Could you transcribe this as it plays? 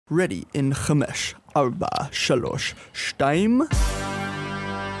ready in 5, 4, 3, 2.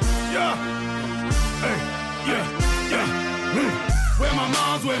 Yeah. Hey, yeah. Where my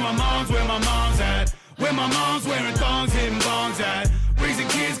mom's at? Where my mom's wearing thongs, hitting bongs at? Raising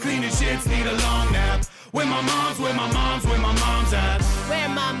kids, cleaning shits, need a long nap. Where my mom's at? Where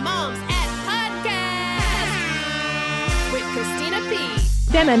my mom's at podcast with Christina P.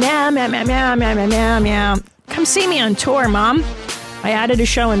 Meow. Come see me on tour, Mom. I added a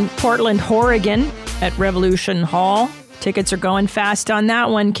show in Portland, Oregon at Revolution Hall. Tickets are going fast on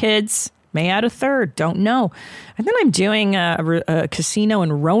that one, kids. May add a third. Don't know. And then I'm doing a casino in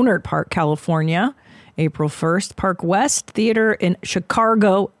Rohnert Park, California, April 1st. Park West Theater in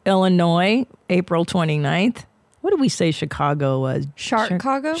Chicago, Illinois, April 29th. What did we say Chicago was?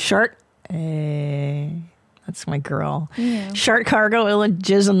 Chicago? That's my girl. Yeah. Chicago,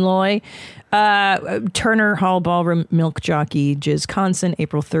 Illinois. Turner Hall Ballroom, Milk Jockey, Wisconsin,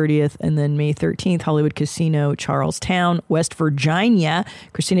 April 30th. And then May 13th, Hollywood Casino, Charlestown, West Virginia.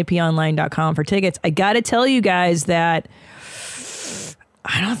 ChristinaPOnline.com for tickets. I got to tell you guys that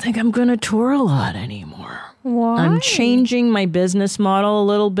I don't think I'm going to tour a lot anymore. Why? I'm changing my business model a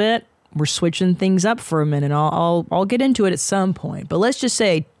little bit. We're switching things up for a minute. I'll get into it at some point. But let's just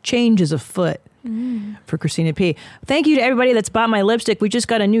say change is afoot. For Christina P. Thank you to everybody that's bought my lipstick. We just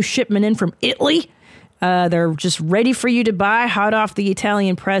got a new shipment in from Italy. They're just ready for you to buy, hot off the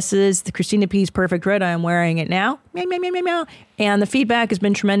Italian presses. The Christina P's Perfect Red. I am wearing it now. Meow. And the feedback has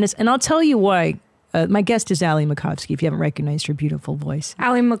been tremendous. And I'll tell you why. My guest is Ali Makovsky, if you haven't recognized her beautiful voice.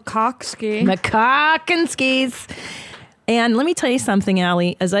 Ali Makovsky. Makovskis. And let me tell you something,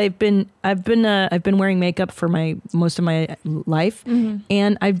 Ali. As I've been wearing makeup for most of my life,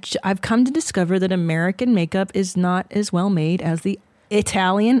 and I've come to discover that American makeup is not as well made as the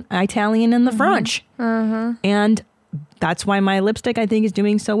Italian and the French. And that's why my lipstick, I think, is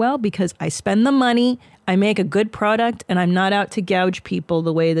doing so well, because I spend the money, I make a good product, and I'm not out to gouge people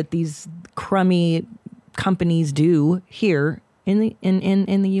the way that these crummy companies do here in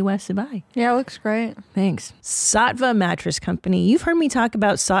the U.S. to buy. Yeah, it looks great. Thanks. Saatva Mattress Company. You've heard me talk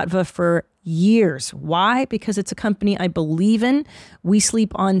about Saatva for years. Why? Because it's a company I believe in. We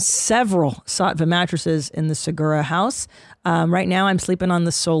sleep on several Saatva mattresses in the Segura house. Right now I'm sleeping on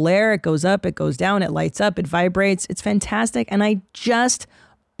the Solaire. It goes up, it goes down, it lights up, it vibrates. It's fantastic. And I just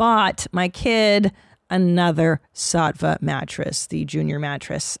bought my kid another Saatva mattress, the junior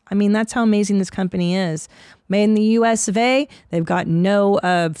mattress. I mean, that's how amazing this company is. Made in the US of A. They've got no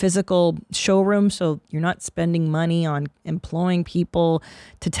physical showroom, so you're not spending money on employing people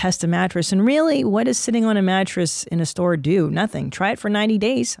to test a mattress. And really, what does sitting on a mattress in a store do? Nothing. Try it for 90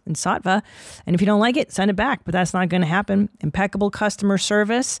 days in Saatva. And if you don't like it, send it back. But that's not going to happen. Impeccable customer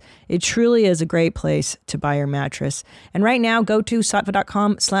service. It truly is a great place to buy your mattress. And right now, go to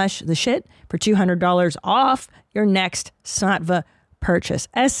saatva.com/theshit for $200 off your next Saatva purchase.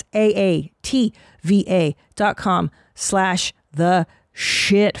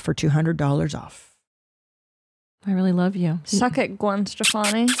 SAATVA.com/theshit for $200 off. I really love you. Suck it, Gwen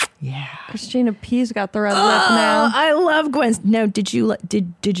Stefani. Yeah. Christina P's got the red lip now. I love Gwen. No, did you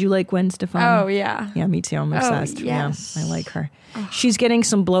like Gwen Stefani? Oh, yeah. Yeah, me too. I'm obsessed. Yes. Yeah, I like her. She's getting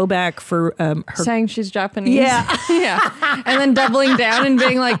some blowback for her saying she's Japanese. Yeah. Yeah. And then doubling down and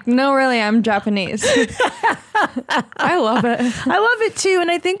being like, no, really, I'm Japanese. I love it. I love it too.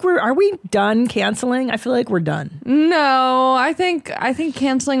 And I think are we done canceling? I feel like we're done. No, I think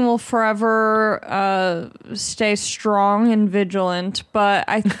canceling will forever stay strong and vigilant. But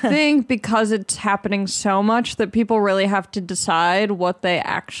I think because it's happening so much that people really have to decide what they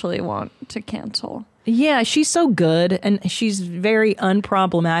actually want to cancel. Yeah, she's so good, and she's very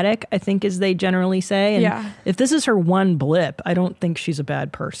unproblematic, I think, as they generally say. And yeah. If this is her one blip, I don't think she's a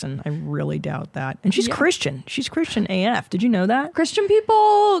bad person. I really doubt that. And she's Christian. She's Christian AF. Did you know that? Christian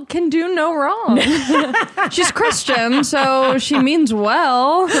people can do no wrong. She's Christian, so she means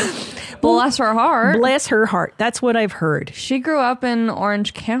well. Bless her heart. Bless her heart. That's what I've heard. She grew up in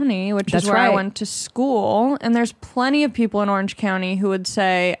Orange County, which is where I went to school. And there's plenty of people in Orange County who would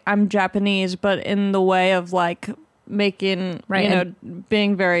say, I'm Japanese, but in the way of like making,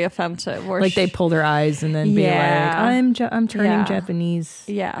 being very offensive. Like they pull their eyes and then be like, I'm turning Japanese.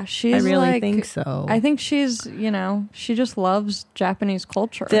 Yeah, she's I really like, think so. I think she's, she just loves Japanese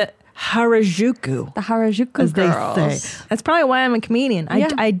culture. The Harajuku. The Harajuku as girls. They say. That's probably why I'm a comedian.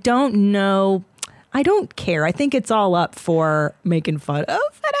 I don't know. I don't care. I think it's all up for making fun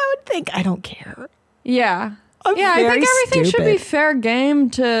of, but I don't care. Yeah. I think everything should be fair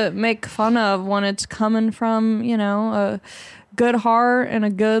game to make fun of when it's coming from, a good heart and a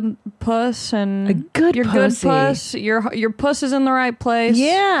good puss and A good your pussy. good puss. Your puss is in the right place.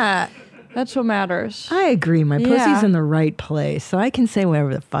 Yeah. That's what matters. I agree. My pussy's Yeah. in the right place, so I can say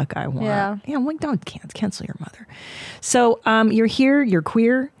whatever the fuck I want. Yeah. Well, don't cancel your mother. So you're here. You're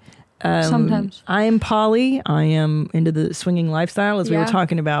queer. Sometimes. I am poly. I am into the swinging lifestyle, as we were Yeah.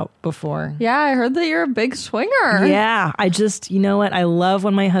 talking about before. Yeah, I heard that you're a big swinger. Yeah, I just, you know what? I love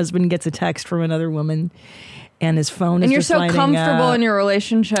when my husband gets a text from another woman, and his phone is And you're just so lighting comfortable up. in your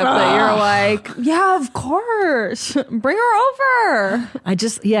relationship that you're like, yeah, of course. Bring her over.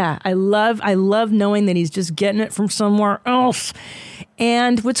 I love knowing that he's just getting it from somewhere else.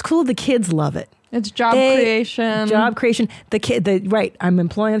 And what's cool, the kids love it. It's job creation. Job creation. Right. I'm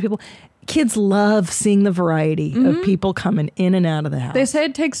employing other people. Kids love seeing the variety of people coming in and out of the house. They say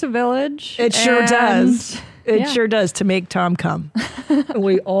it takes a village. It sure and- does. It yeah. sure does to make Tom come.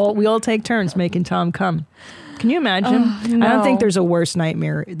 we all take turns making Tom come. Can you imagine? I don't no. think there's a worse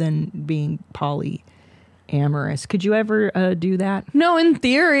nightmare than being polyamorous. Could you ever do that? No, in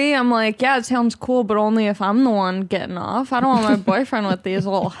theory, I'm like, yeah, it sounds cool, but only if I'm the one getting off. I don't want my boyfriend with these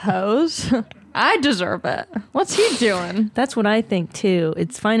little hoes. I deserve it. What's he doing? That's what I think too.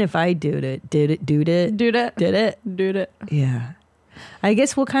 It's fine if I did it. Did it. Dude it. Yeah. I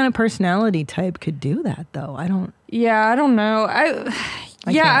guess what kind of personality type could do that though? I don't. Yeah, I don't know.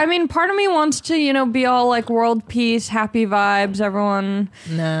 can't. I mean, part of me wants to, be all like world peace, happy vibes. Everyone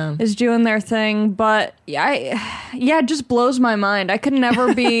No. is doing their thing, but it just blows my mind. I could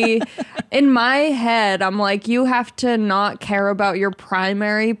never be in my head. I'm like, you have to not care about your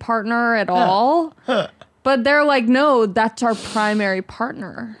primary partner at all. But they're like, no, that's our primary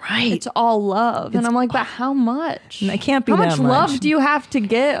partner. Right. It's all love. And I'm like, but how much? It can't be how that much much. love do you have to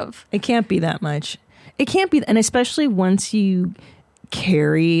give? It can't be that much. It can't be, and especially once you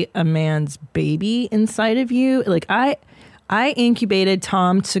carry a man's baby inside of you. Like I incubated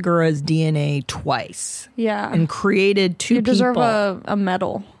Tom Segura's DNA twice. Yeah. And created two you deserve people. a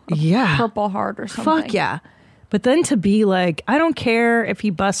medal. Yeah. Purple Heart or something. Fuck yeah. But then to be like, I don't care if he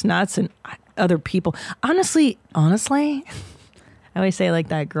busts nuts and other people. Honestly, I always say like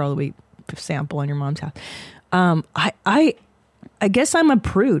that girl that we sample in your mom's house. I guess I'm a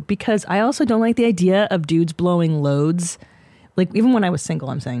prude because I also don't like the idea of dudes blowing loads. Like even when I was single,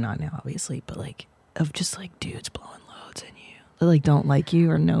 I'm saying not now, obviously, but like of just like dudes blowing loads in you that like don't like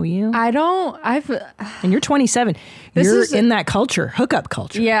you or know you. And you're 27. You're in that culture, hookup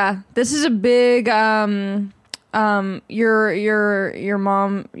culture. Yeah, this is a big your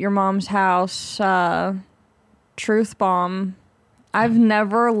mom's house truth bomb. I've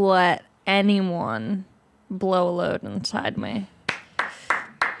never let anyone blow a load inside me.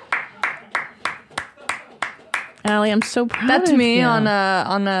 Allie, I'm so proud That's of me you. on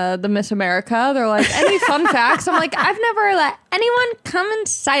the Miss America. They're like, any fun facts? I'm like, I've never let anyone come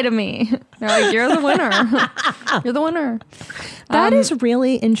inside of me. They're like, you're the winner. You're the winner. That is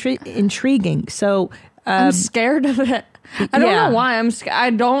really intriguing. So I'm scared of it. I don't yeah. know why I'm scared.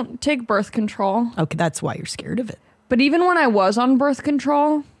 I don't take birth control. okay, that's why you're scared of it. But even when I was on birth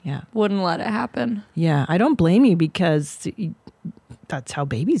control, Yeah. wouldn't let it happen. Yeah, I don't blame you because that's how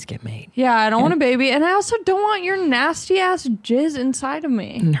babies get made. Yeah, I don't want a baby. And I also don't want your nasty ass jizz inside of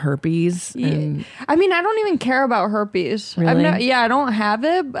me. And herpes. And I mean, I don't even care about herpes. Really? I don't have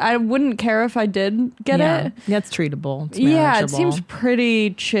it. I wouldn't care if I did get yeah, it. that's treatable. It's Yeah, it manageable. seems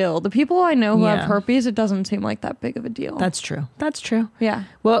pretty chill. The people I know who Yeah. have herpes, it doesn't seem like that big of a deal. That's true. That's true. yeah.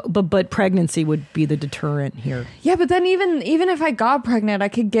 Well, but pregnancy would be the deterrent here. Yeah, but then even if I got pregnant, I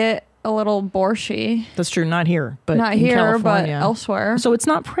could get a little borshy. That's true. Not here, but Not in here, but California. elsewhere. So it's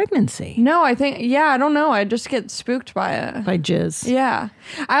not pregnancy No, I think, I don't know. I just get spooked by it. by jizz. Yeah.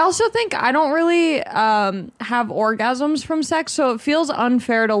 I also think I don't really have orgasms from sex, so it feels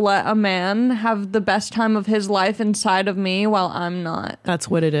unfair to let a man have the best time of his life inside of me while I'm not. That's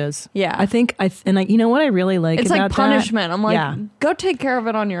what it is. Yeah. I think you know what I really like It's about like punishment. that? I'm like, Yeah. go take care of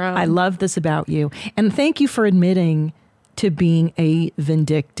it on your own. I love this about you. And thank you for admitting to being a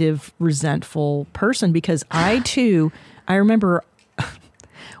vindictive, resentful person because I remember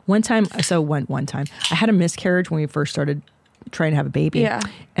one time I had a miscarriage when we first started trying to have a baby. Yeah.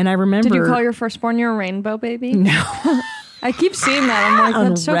 And I remember. Did you call your firstborn your rainbow baby? No. I keep seeing that. I'm like, On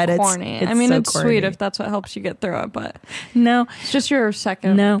that's so Reddit, corny. it's I mean, so it's corny. sweet if that's what helps you get through it, but No, it's just your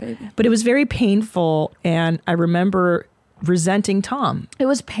second baby. but it was very painful. And I remember resenting Tom. It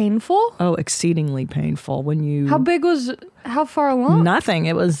was painful? Oh, exceedingly painful when you. How far along? Nothing.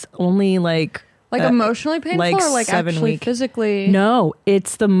 It was only like emotionally painful like or like 7 actually week. physically? No,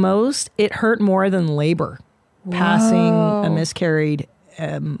 it's the most. It hurt more than labor. Passing a miscarried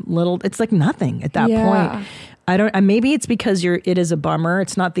little. It's like nothing at that point. I don't. Maybe it's because it is a bummer.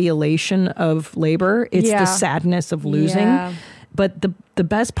 It's not the elation of labor. It's the sadness of losing. Yeah. But the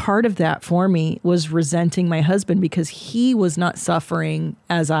best part of that for me was resenting my husband because he was not suffering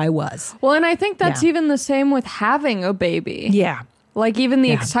as I was. Well, and I think that's even the same with having a baby. Yeah. Like even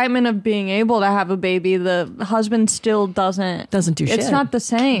the excitement of being able to have a baby, the husband still doesn't do shit. It's not the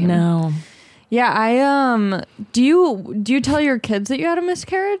same. No. Yeah, do you tell your kids that you had a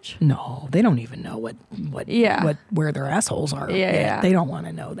miscarriage? No, they don't even know where their assholes are. Yeah. They don't want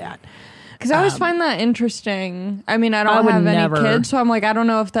to know that. Because I always find that interesting. I mean, I don't have any kids, so I'm like, I don't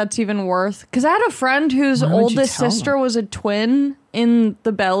know if that's even worth. Because I had a friend whose oldest sister was a twin in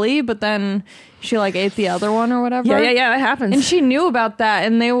the belly, but then she like ate the other one or whatever. Yeah, it happens. And she knew about that,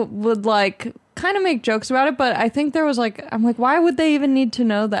 and they would like kind of make jokes about it. But I think there was like, I'm like, why would they even need to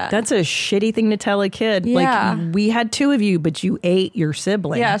know that? That's a shitty thing to tell a kid. Yeah. Like, we had two of you, but you ate your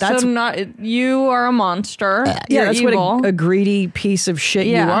sibling. Yeah, that's you are a monster. You're that's evil. What a greedy piece of shit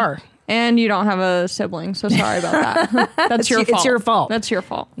you are. And you don't have a sibling, so sorry about that. That's your fault. It's your fault. That's your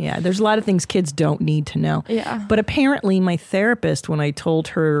fault. Yeah, there's a lot of things kids don't need to know. Yeah. But apparently my therapist, when I told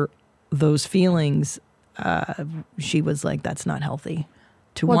her those feelings, she was like, that's not healthy.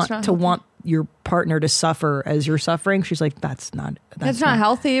 To want your partner to suffer as you're suffering. She's like, that's not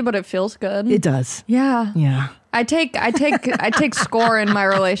healthy, but it feels good. It does. Yeah. Yeah. I take score in my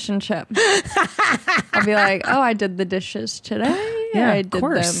relationship. I'll be like, oh, I did the dishes today. Yeah, I did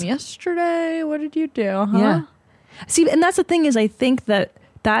them yesterday. What did you do? Huh? Yeah. See, and that's the thing is I think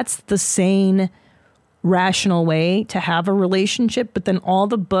that's the sane, rational way to have a relationship. But then all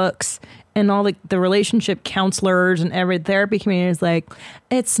the books and all the relationship counselors and every therapy community is like,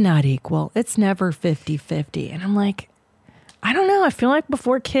 it's not equal. It's never 50-50. And I'm like, I don't know. I feel like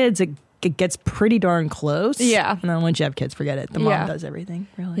before kids, it gets pretty darn close. Yeah. And then once you have kids, forget it. The mom does everything,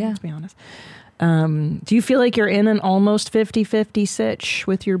 really, let's be honest. Do you feel like you're in an almost 50-50 sitch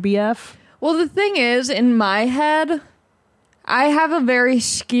with your BF? Well, the thing is, in my head, I have a very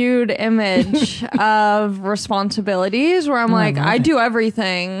skewed image of responsibilities where I'm like, I do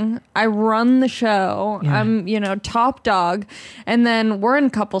everything. I run the show. Yeah. I'm, top dog. And then we're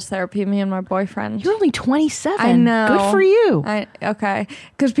in couples therapy, me and my boyfriend. You're only 27. I know. Good for you. Okay.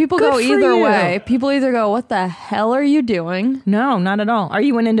 Because people Good go for either you. way. People either go, what the hell are you doing? No, not at all. Are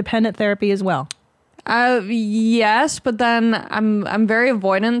you in independent therapy as well? Yes, but then I'm very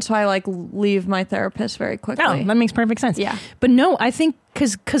avoidant, so I like leave my therapist very quickly. Oh, that makes perfect sense. Yeah. But no, I think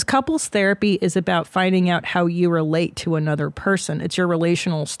because couples therapy is about finding out how you relate to another person. It's your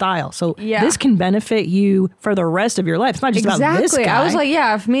relational style. So this can benefit you for the rest of your life. It's not just about this guy. I was like,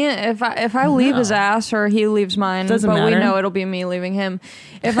 yeah, if I leave his ass or he leaves mine, Doesn't but matter. we know it'll be me leaving him.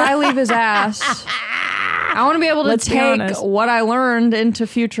 If I leave his ass, I want to be able to Let's be take honest. what I learned into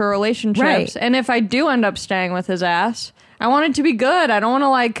future relationships. Right. And if I do end up staying with his ass, I want it to be good. I don't want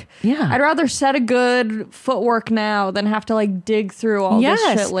to I'd rather set a good footwork now than have to dig through all this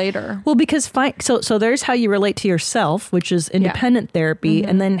shit later. Well, because so there's how you relate to yourself, which is independent therapy,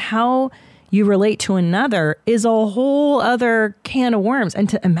 and then how you relate to another is a whole other can of worms. And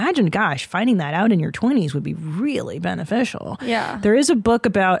to imagine, gosh, finding that out in your 20s would be really beneficial. Yeah. There is a book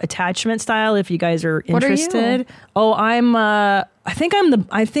about attachment style if you guys are interested. What are you? Oh, I think I'm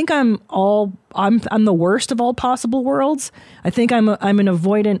the worst of all possible worlds. I think I'm an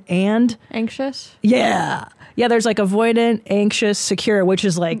avoidant and Anxious? yeah. Yeah, there's avoidant, anxious, secure, which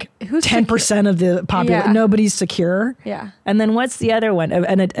is Who's 10% of the population. Yeah. Nobody's secure. Yeah. And then what's the other one?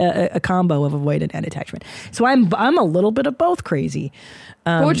 A combo of avoidant and attachment. So I'm a little bit of both crazy.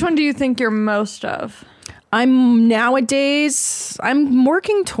 But which one do you think you're most of? I'm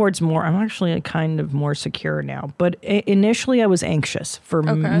working towards more. I'm actually kind of more secure now. But initially I was anxious for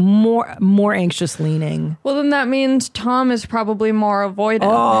more anxious leaning. Well, then that means Tom is probably more avoidant.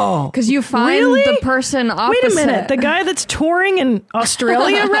 Oh, because you find really? the person opposite. Wait a minute. The guy that's touring in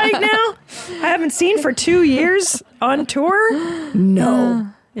Australia right now, I haven't seen for 2 years on tour? No.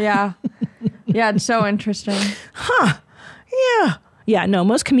 Yeah. Yeah, it's so interesting. Yeah. Yeah, no,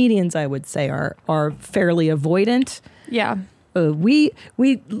 most comedians I would say are fairly avoidant. Yeah. We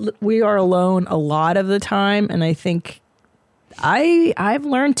are alone a lot of the time, and I think I've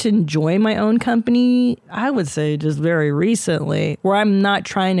learned to enjoy my own company, I would say just very recently, where I'm not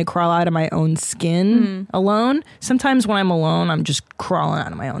trying to crawl out of my own skin alone. Sometimes when I'm alone, I'm just crawling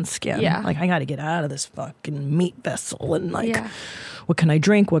out of my own skin. Yeah. I got to get out of this fucking meat vessel and what can I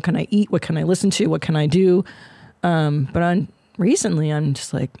drink? What can I eat? What can I listen to? What can I do? Recently, I'm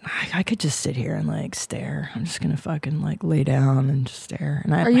just I could just sit here and stare. I'm just gonna fucking lay down and just stare.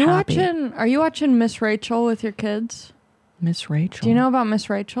 And Are you watching Miss Rachel with your kids? Miss Rachel. Do you know about Miss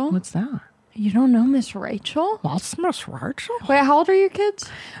Rachel? What's that? You don't know Miss Rachel? What's Miss Rachel? Wait, how old are your kids?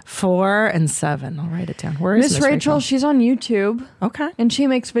 4 and 7. I'll write it down. Where is Miss Rachel? She's on YouTube. Okay. And she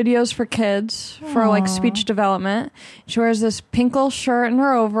makes videos for kids for like speech development. She wears this pink little shirt and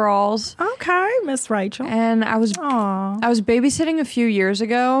her overalls. Okay, Miss Rachel. And I was babysitting a few years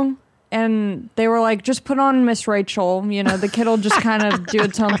ago, and they were like, just put on Miss Rachel. You know, the kid will just kind of do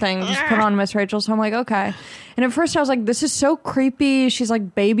its own thing. Just put on Miss Rachel. So I'm like, okay. And at first I was like, this is so creepy. She's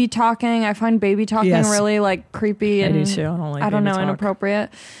like baby talking. I find baby talking really like creepy. And I do too. I don't like inappropriate.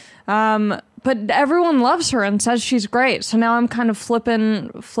 But everyone loves her and says she's great. So now I'm kind of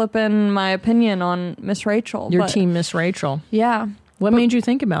flipping my opinion on Miss Rachel. Your team, Miss Rachel. Yeah. What made you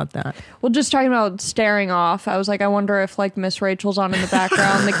think about that? Well, just talking about staring off, I was like, I wonder if like Miss Rachel's on in the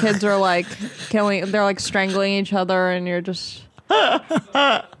background. The kids are like they're like strangling each other, and you're just in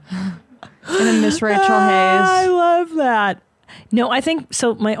a Miss Rachel haze. I love that. No, I think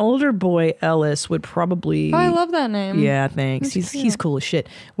so. My older boy Ellis would probably. Oh, I love that name. Yeah, thanks. He's cool as shit.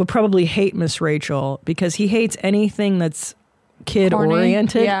 Would probably hate Miss Rachel because he hates anything that's kid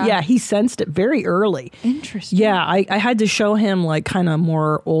oriented. Yeah, he sensed it very early. Interesting. Yeah, I had to show him like kind of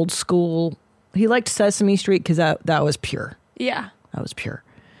more old school. He liked Sesame Street because that was pure. Yeah, that was pure.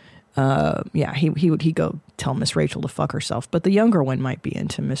 Yeah, he'd go tell Miss Rachel to fuck herself, but the younger one might be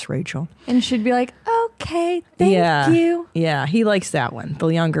into Miss Rachel, and she'd be like, "Okay, thank you." Yeah, he likes that one. The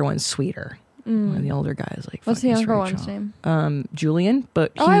younger one's sweeter. And the older guy is like, what's the younger one's name? Julian.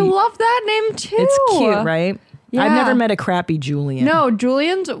 But I love that name too. It's cute, right? Yeah. I've never met a crappy Julian. No,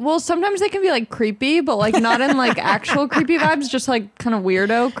 Julians, well, sometimes they can be like creepy, but like not in like actual creepy vibes, just like kind of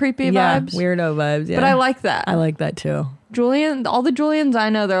weirdo creepy vibes. Weirdo vibes, yeah. But I like that. I like that too. Julian, all the Julians I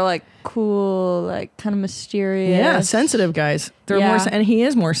know, they're like cool, like kind of mysterious. Yeah, sensitive guys. They're more, and he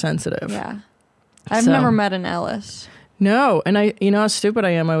is more sensitive. Yeah. I've never met an Ellis. No, and you know how stupid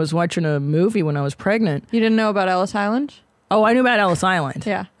I am. I was watching a movie when I was pregnant. You didn't know about Ellis Island? Oh, I knew about Ellis Island.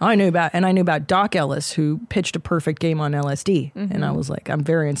 Yeah. I knew about Doc Ellis, who pitched a perfect game on LSD. And I was like, I'm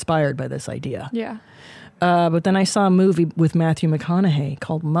very inspired by this idea. Yeah. But then I saw a movie with Matthew McConaughey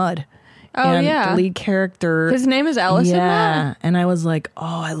called Mud. Oh, and yeah. the lead character. His name is Ellis in that? And I was like,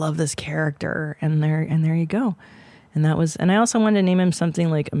 oh, I love this character. And there you go. And I also wanted to name him something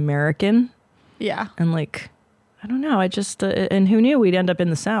like American. Yeah. And like, I don't know. I just, and who knew we'd end up in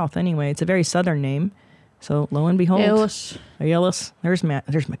the South anyway. It's a very Southern name. So lo and behold, Ellis. There's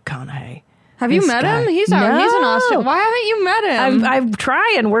McConaughey. Have you met him? He's in Austin. Why haven't you met him? I'm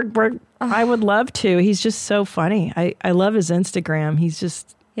trying. I would love to. He's just so funny. I love his Instagram. He's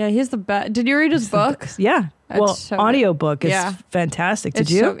just he's the best. Did you read his book? Yeah. Well, so audiobook is fantastic. Did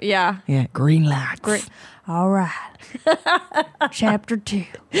you? Yeah. Green Lights. All right. Chapter 2.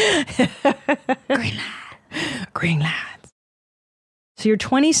 Green Lights. So you're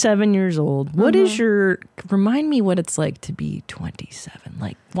 27 years old. What is remind me what it's like to be 27.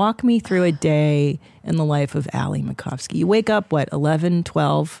 Like, walk me through a day in the life of Allie Makovsky. You wake up, 11,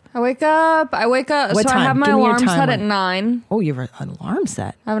 12? I wake up. What so time? I have my Give me your alarm set timeline. at 9. Oh, you have an alarm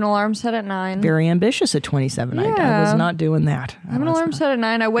set. I have an alarm set at 9. Very ambitious at 27. I was not doing that. I have an alarm set at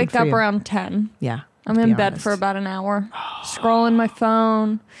 9. I wake up around 10. Yeah. I'm in bed for about an hour, scrolling my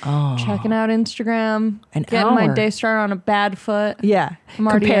phone, checking out Instagram, getting my day started on a bad foot. Yeah. I'm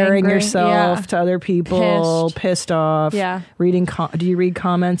already comparing angry. yourself to other people, pissed off. Yeah. Reading. Do you read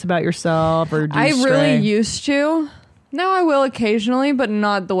comments about yourself, or do you stray? really used to. Now I will occasionally, but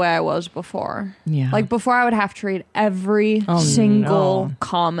not the way I was before. Yeah. Like before, I would have to read every single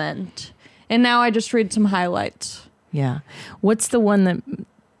comment, and now I just read some highlights. Yeah. What's the one that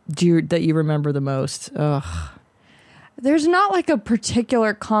you remember the most? Ugh. There's not like a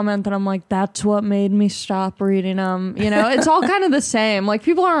particular comment that I'm like, that's what made me stop reading them. You know, it's all kind of the same. Like,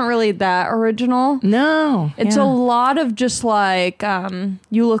 people aren't really that original. No. It's a lot of just like,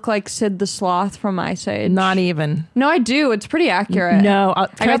 you look like Sid the Sloth from Ice Age. Not even. No, I do. It's pretty accurate. No.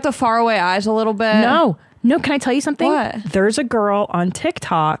 I got the faraway eyes a little bit. No. Can I tell you something? What? There's a girl on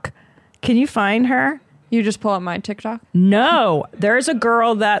TikTok. Can you find her? You just pull up my TikTok? No, there's a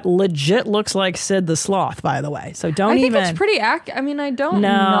girl that legit looks like Sid the Sloth, by the way. So don't even. I think it's pretty accurate. I mean, I don't.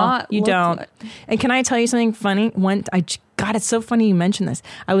 No, you don't. Like. And can I tell you something funny? God, it's so funny you mentioned this.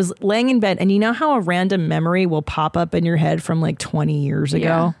 I was laying in bed, and you know how a random memory will pop up in your head from like 20 years ago?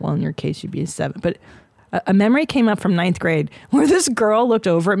 Yeah. Well, in your case, you'd be 7. But a memory came up from 9th grade where this girl looked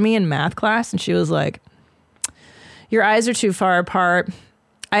over at me in math class, and she was like, "Your eyes are too far apart.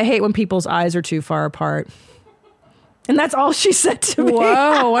 I hate when people's eyes are too far apart." And that's all she said to me.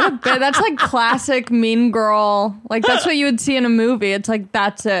 Whoa, what a bit. That's like classic mean girl. Like, that's what you would see in a movie. It's like,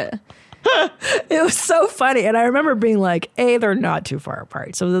 that's it. It was so funny. And I remember being like, A, they're not too far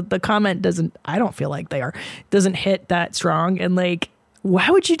apart. So the comment I don't feel like they are, doesn't hit that strong. And like, why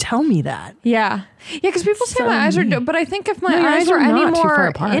would you tell me that? Yeah. Yeah, because people say my eyes are, but I think if my your eyes eyes were are any not too far more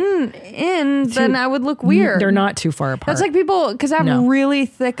apart. then I would look weird. They're not too far apart. That's like people, because I have No. really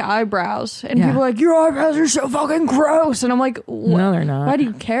thick eyebrows, and Yeah. people are like, your eyebrows are so fucking gross. And I'm like, No, they're not. Why do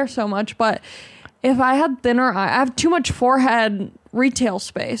you care so much? But if I had thinner I have too much forehead retail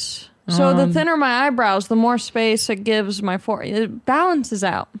space. So the thinner my eyebrows, the more space it gives my forehead. It balances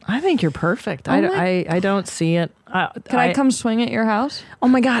out. I think you're perfect. Oh my- I don't see it. Can I come swing at your house? Oh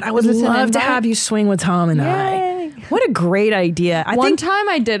my God, I would Is this an love to invite? have you swing with Tom and I. Yay. What a great idea. I One think. time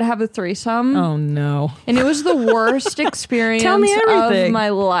I did have a threesome, Oh no. and it was the worst experience Tell me of everything. my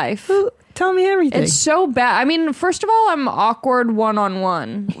life. Tell me everything. It's so bad. I mean, first of all, I'm awkward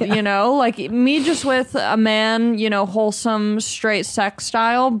one-on-one, you know? Like, me just with a man, you know, wholesome, straight sex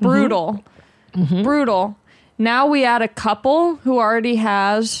style, brutal. Brutal. Now we add a couple who already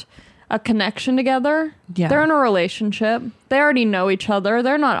has a connection together. Yeah. They're in a relationship. They already know each other.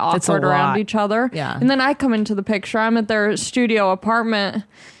 They're not It's a awkward around lot. each other. Yeah. And then I come into the picture. I'm at their studio apartment.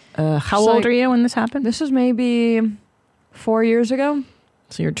 How So- old are you when this happened? This was maybe 4 years ago.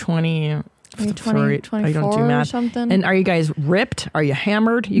 So you're 20. Maybe 20, 24 or something. And are you guys ripped? Are you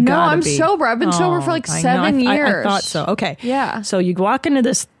hammered? You No, gotta I'm be. sober. I've been sober for like I know. 7 I years. thought so. Okay. Yeah. So you walk into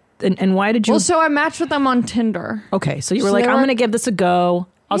this, and why did you? Well, so I matched with them on Tinder. Okay, so you were So like, they I'm were- going to give this a go.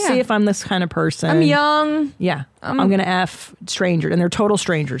 I'll Yeah. see if I'm this kind of person. I'm young, Yeah. I'm going to F strangers, and they're total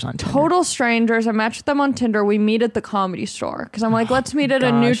strangers on Tinder. total strangers. I matched with them on Tinder. We meet at the Comedy Store because I'm like, let's meet at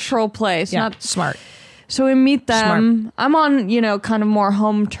a gosh. neutral place. Yeah, Not smart. So we meet them. I'm on, you know, kind of more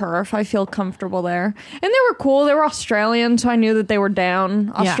home turf. I feel comfortable there. And they were cool. They were Australian, so I knew that they were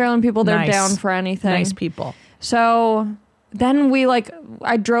down. Yeah. Australian people, they're Nice. down for anything. Nice people. So then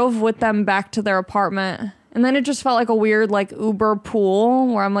I drove with them back to their apartment. And then it just felt like a weird, like, Uber pool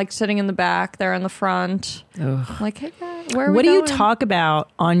where I'm, like, sitting in the back, they're in the front. I'm like, hey, guys, where are we What do you going? talk about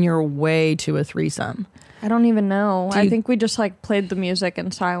on your way to a threesome? I don't even know. Do I you- think we just, like, played the music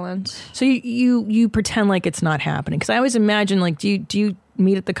in silence. So you pretend like it's not happening, because I always imagine, like, do you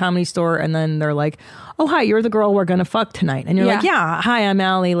meet at the Comedy Store and then they're like, oh hi, you're the girl we're gonna fuck tonight, and you're like, yeah, hi, I'm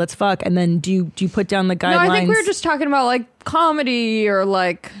Allie, let's fuck, and then do you put down the guidelines? No, I think we were just talking about, like, comedy or,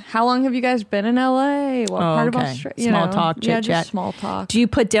 like, how long have you guys been in LA? What part of Australia? Small talk, Yeah, chit just chat. small talk. Do you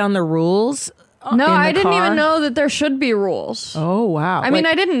put down the rules? No, in the I didn't car? even know that there should be rules. Oh wow! I mean,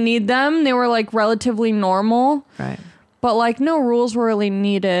 I didn't need them. They were, like, relatively normal. right. But, like, no rules were really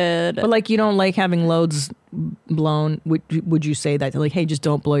needed. But like, you don't like having loads blown. Would you say that? Like, hey, just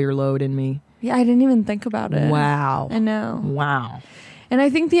don't blow your load in me. Yeah, I didn't even think about it. Wow. I know. Wow. And I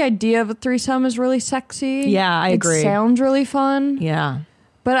think the idea of a threesome is really sexy. Yeah, I agree. It sounds really fun. Yeah.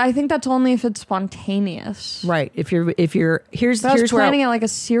 But I think that's only if it's spontaneous. Right. If you're here's But I was here's where planning it like a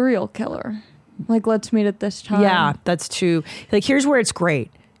serial killer. Like, let's meet at this time. yeah, that's too. Like, here's where it's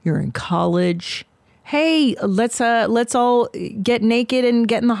great. You're in college. Hey, let's all get naked and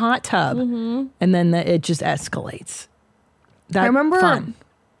get in the hot tub, and then it just escalates. That I remember fun.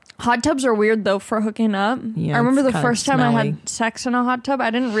 hot tubs are weird though for hooking up. Yeah, I remember it's the kind of first time I smelly. had sex in a hot tub, I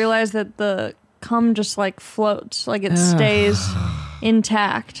didn't realize that the cum just like floats, like it stays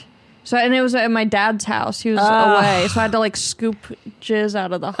intact. So, and it was at my dad's house. He was away, so I had to like scoop jizz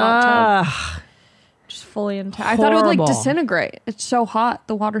out of the hot tub. Just fully intact. I thought it would like Horrible. disintegrate. It's so hot.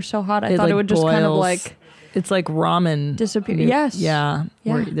 The water's so hot. I It, thought like, it would just kind of boils. like It's like ramen disappear. You- Yes. Yeah.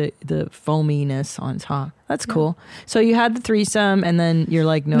 Yeah. Where the foaminess on top. That's cool. So you had the threesome, and then you're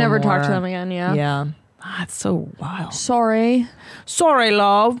like, no never more. talk to them again. Yeah. Yeah. Ah, it's so wild. Sorry. Sorry,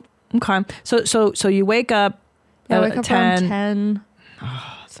 love. Okay. So you wake up. Yeah, I at wake up 10. around 10.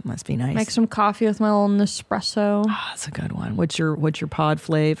 So it must be nice. Make some coffee with my little Nespresso. That's a good one. What's your pod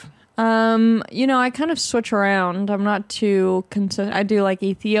flav? You know, I kind of switch around. I'm not too consistent. I do like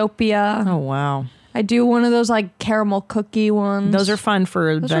Ethiopia. Oh wow. I do one of those like caramel cookie ones. Those are fun for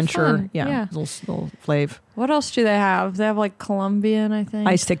are adventure. fun, Yeah. yeah. Little flav. What else do they have? They have like Colombian, I think.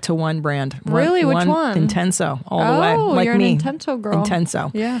 I stick to one brand. Really? Which one? Intenso all the way. Oh, Like you're me. an Intenso girl.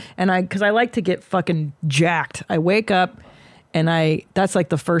 Intenso. Yeah. And because I like to get fucking jacked. I wake up and that's like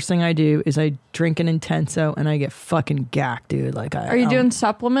the first thing I do is I drink an Intenso and I get fucking gacked, dude. Like Are you doing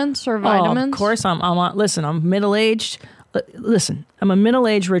supplements or vitamins? Oh, of course I'm on. Listen, I'm middle-aged. Listen, I'm a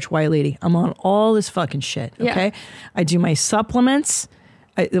middle-aged rich white lady. I'm on all this fucking shit. Yeah. Okay. I do my supplements,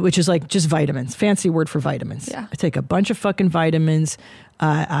 which is like just vitamins, fancy word for vitamins. Yeah. I take a bunch of fucking vitamins.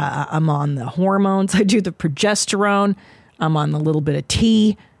 I'm on the hormones. I do the progesterone. I'm on the little bit of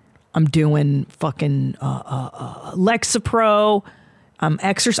tea. I'm doing fucking Lexapro. I'm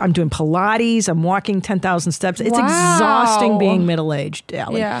doing Pilates. I'm walking 10,000 steps. It's Wow. exhausting being middle-aged,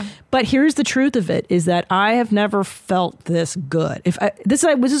 Allie. Yeah. But here's the truth of it: is that I have never felt this good. This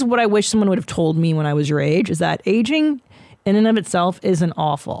is what I wish someone would have told me when I was your age: is that aging, in and of itself, isn't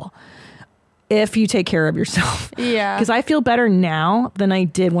awful if you take care of yourself. Yeah. Because I feel better now than I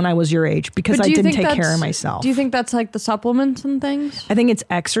did when I was your age because But I do you didn't think take care that's- of myself. Do you think that's like the supplements and things? I think it's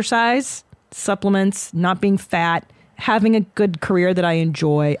exercise, supplements, not being fat, having a good career that I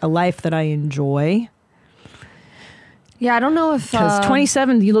enjoy, a life that I enjoy. Yeah, I don't know if Because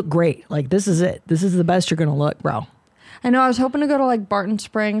 27, you look great. Like, this is it. This is the best you're going to look, bro. I know I was hoping to go to like Barton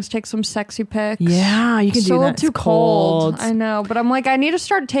Springs, take some sexy pics. Yeah, you can It's do a that. little too It's cold. I know, but I'm like, I need to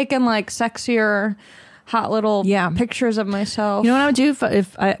start taking like sexier, hot little Yeah. pictures of myself. You know what I would do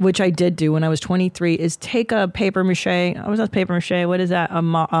which I did do when I was 23 is take a paper mache. What was that paper mache? What is that? A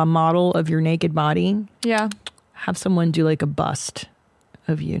model of your naked body. Yeah. Have someone do like a bust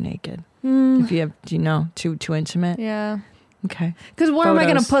of you naked. If you have, too intimate. Yeah. Okay. Because where am I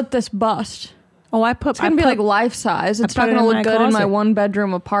going to Photos. put this bust? Oh, It's going to be like life size. It's put not it going to in look my good in my closet.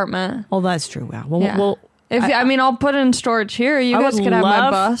 1-bedroom apartment. Oh, that's true. Wow. Well, Yeah. well I mean, I'll put it in storage here. You I guys would can have my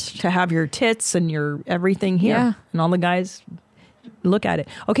love bust. to have your tits and your everything here, Yeah. and all the guys look at it.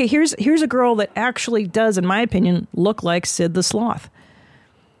 Okay, here's a girl that actually does, in my opinion, look like Sid the Sloth.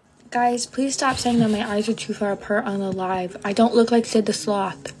 Guys, please stop saying that my eyes are too far apart on the live. I don't look like Sid the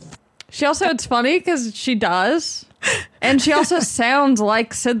Sloth. She also, it's funny because she does. And she also sounds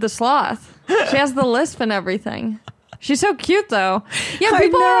like Sid the Sloth. She has the lisp and everything. She's so cute, though. Yeah, I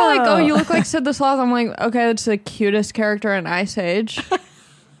people are like, know. oh, you look like Sid the Sloth. I'm like, okay, that's the cutest character in Ice Age.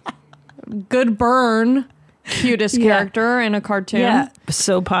 Good burn. Cutest Yeah. character in a cartoon. Yeah,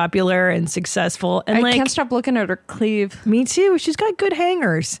 so popular and successful, and I can't stop looking at her cleave. me too. She's got good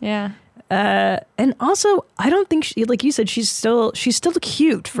hangers, Yeah. and also I don't think she, like you said, she's still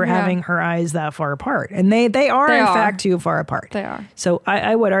cute for Yeah. having her eyes that far apart, and they are They in are. fact too far apart. They are. So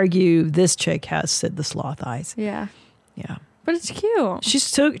I would argue this chick has Sid the Sloth eyes. Yeah. Yeah. But it's cute. She's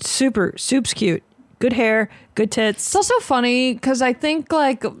so soup's cute. Good hair, good tits. It's also funny because I think,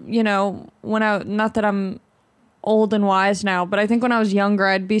 like, not that I'm old and wise now, but I think when I was younger,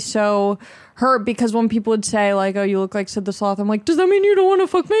 I'd be so hurt because when people would say, like, oh, you look like Sid the Sloth, I'm like, does that mean you don't want to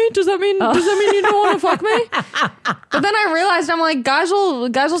fuck me? Does that mean you don't want to fuck me? But then I realized, I'm like, guys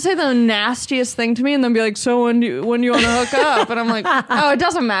will say the nastiest thing to me and then be like, so when do you want to hook up? And I'm like, oh, it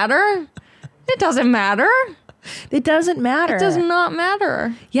doesn't matter. It doesn't matter. It doesn't matter. It does not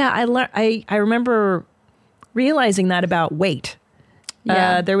matter. Yeah, I remember realizing that about weight.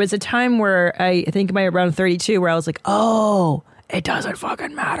 Yeah. There was a time where I think by around 32 where I was like, oh, it doesn't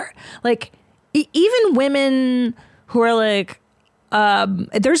fucking matter. Like, even women who are like,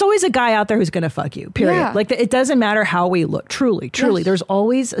 there's always a guy out there who's going to fuck you, period. Yeah. Like, it doesn't matter how we look. Truly. Yes. There's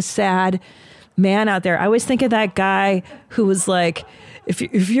always a sad man out there. I always think of that guy who was like,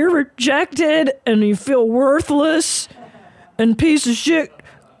 if you're rejected and you feel worthless and piece of shit,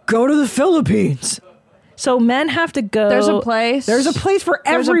 go to the Philippines. So men have to go. There's a place. There's a place for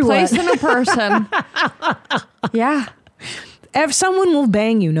There's everyone. a place and a person. Yeah. If someone will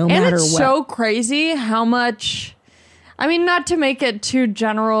bang you no And matter it's what. so crazy how much. I mean, not to make it too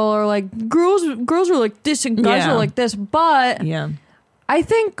general or like girls are like this and guys Yeah. are like this, but Yeah. I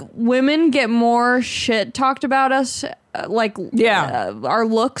think women get more shit talked about us, our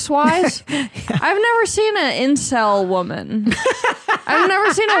looks wise. I've never seen an incel woman. I've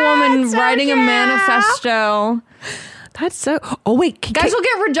never seen a woman writing a manifesto. That's so. Oh wait, Guys will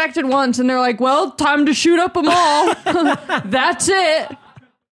get rejected once, and they're like, "Well, time to shoot up them all." That's it.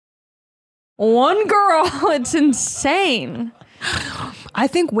 One girl. It's insane. I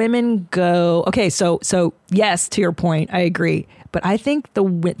think women go. Okay, so yes, to your point, I agree. But I think the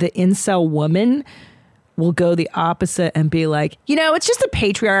incel woman will go the opposite and be like, it's just the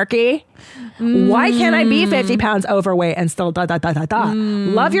patriarchy. Why can't I be 50 pounds overweight and still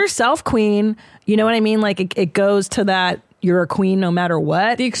Love yourself, queen. You know what I mean? Like it goes to that you're a queen no matter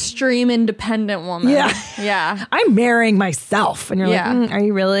what. The extreme independent woman. Yeah. Yeah. I'm marrying myself. And you're Yeah. like, are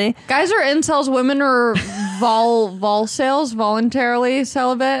you really? Guys are incels. Women are voluntarily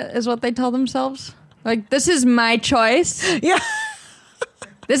celibate is what they tell themselves. Like, this is my choice. Yeah.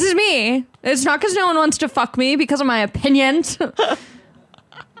 This is me. It's not because no one wants to fuck me because of my opinions.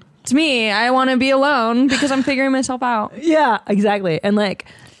 It's me. I want to be alone because I'm figuring myself out. Yeah, exactly. And like,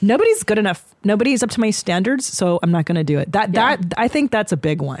 nobody's good enough. Nobody's up to my standards, so I'm not going to do it. That I think that's a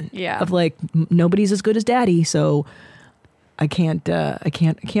big one. Yeah. Of like, nobody's as good as daddy, so I can't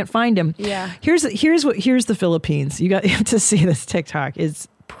find him. Yeah. Here's the Philippines. You have to see this TikTok. It's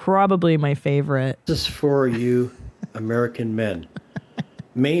probably my favorite. This is for you American men.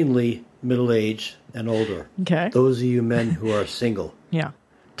 mainly middle-aged and older. Okay. Those of you men who are single. Yeah.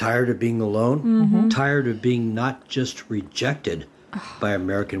 Tired of being alone? Tired of being not just rejected by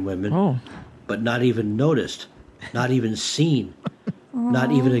American women, but not even noticed, not even seen,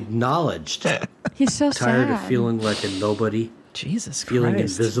 not even acknowledged. He's so Tired sad. of feeling like a nobody, Jesus feeling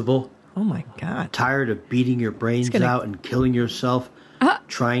Christ. invisible. Oh my God. Tired of beating your brains gonna- out and killing yourself,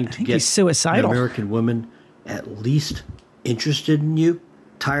 trying to get he's suicidal. an American woman at least interested in you.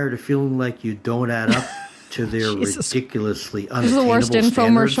 Tired of feeling like you don't add up to their Jesus. ridiculously This is the unattainable worst standards.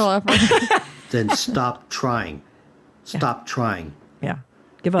 infomercial ever. Then stop trying. Stop trying. Yeah.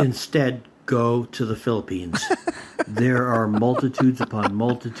 Give up. Instead, go to the Philippines. There are multitudes upon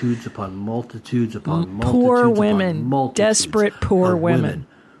multitudes upon multitudes upon multitudes Poor upon women. multitudes Desperate poor of women.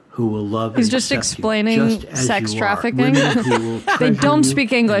 who will love He's and just accept explaining you just as sex you are. trafficking. Women who will They treasure don't you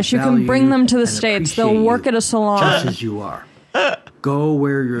speak and English. You can value bring them to the and States. They'll appreciate work you at a salon. just as you are. Go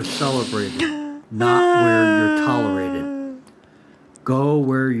where you're celebrated, not where you're tolerated. Go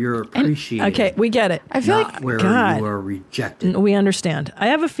where you're appreciated. Okay, we get it. I feel not like where God. you are rejected. We understand. I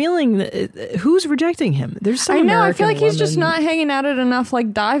have a feeling that who's rejecting him? There's some I know. I American feel like he's just woman- not hanging out at enough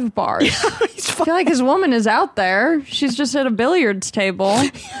like dive bars. I feel like his woman is out there. She's just at a billiards table,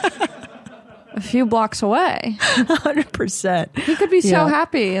 a few blocks away. 100%. He could be so Yeah.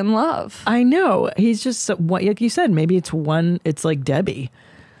 happy in love. I know. He's just like you said. Maybe it's like Debbie,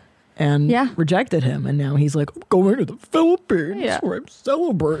 and Yeah. rejected him, and now he's like, I'm going to the Philippines Yeah. where I'm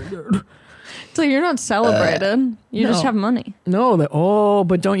celebrated. So you're not celebrated. You just no. have money. No,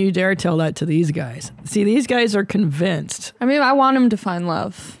 but don't you dare tell that to these guys. See, these guys are convinced, I mean, I want him to find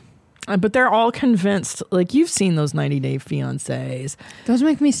love. but they're all convinced. Like you've seen those 90-day fiancés. Those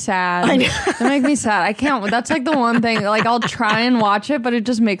make me sad. They make me sad. I can't. That's like the one thing. Like I'll try and watch it, but it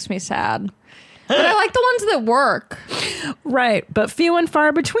just makes me sad. But I like the ones that work. Right, but few and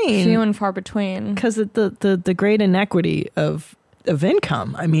far between. Few and far between. Because of the great inequity of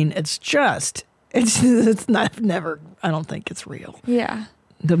income. I mean, it's not never. I don't think it's real. Yeah.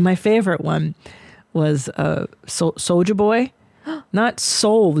 My favorite one was Soulja Boy, not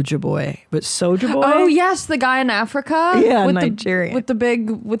Soulja Boy, but Soulja Boy. Oh yes, the guy in Africa. Yeah, with Nigerian. with the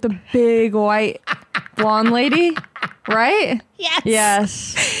big white blonde lady, right? Yes.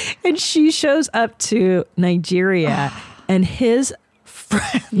 Yes. And she shows up to Nigeria, and his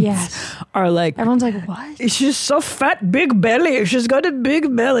friends Yes. are like, Everyone's like, what? she's so fat, big belly. She's got a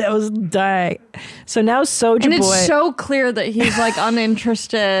big belly. I was dying. So now Soulja And Boy. it's so clear that he's like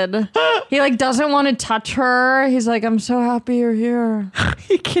uninterested. He like doesn't want to touch her. He's like, I'm so happy you're here.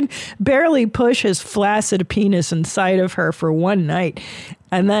 He can barely push his flaccid penis inside of her for one night.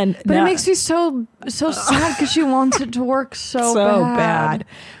 And then But now- it makes me so sad because she wants it to work so bad.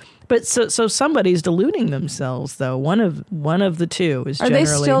 But so somebody's deluding themselves though. One of the two is Are generally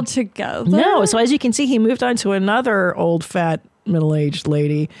they still together? No. So as you can see, he moved on to another old fat middle-aged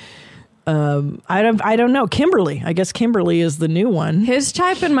lady. I don't know. Kimberly. I guess Kimberly is the new one. His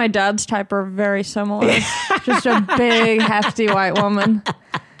type and my dad's type are very similar. Just a big, hefty white woman.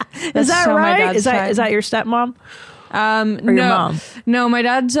 Is That's that so my right? dad's Is type. that your stepmom? Or your mom? No, my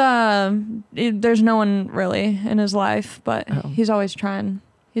dad's there's no one really in his life, but he's always trying.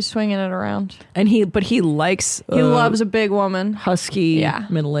 He's swinging it around. And he likes. He loves a big woman. husky, Yeah.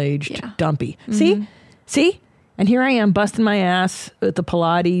 middle-aged, Yeah. dumpy. Mm-hmm. See, and here I am busting my ass at the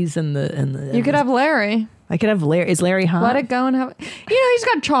Pilates and the. You could have Larry. I could have Larry. Is Larry hot? Let it go and have. He's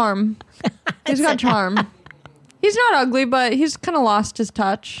got charm. He's got charm. He's not ugly, but he's kind of lost his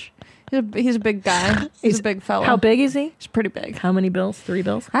touch. He's a big guy. He's a big fella. How big is he? He's pretty big. How many bills? 3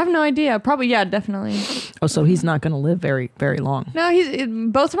 bills? I have no idea. Probably, yeah, definitely. Oh, so he's not going to live very, very long. No,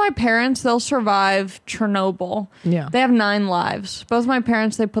 both of my parents, they'll survive Chernobyl. Yeah. They have 9 lives. Both my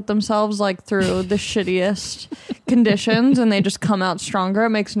parents, they put themselves like through the shittiest conditions and they just come out stronger. It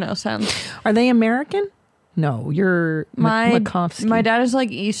makes no sense. Are they American? No, you're Makovsky. My dad is like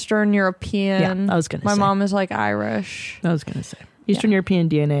Eastern European. Yeah, I was gonna My say. mom is like Irish. I was going to say Eastern European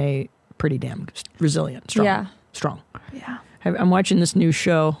DNA, pretty damn resilient, strong. Yeah. Strong. Yeah. I'm watching this new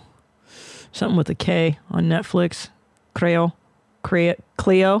show, something with a K on Netflix. Cleo.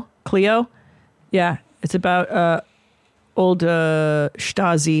 Yeah, it's about old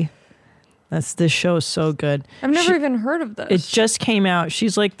Stasi. This show is so good. I've never even heard of this. It just came out.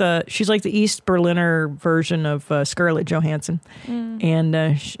 She's like the East Berliner version of Scarlett Johansson, and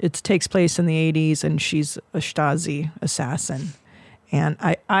it takes place in the 80s, and she's a Stasi assassin. And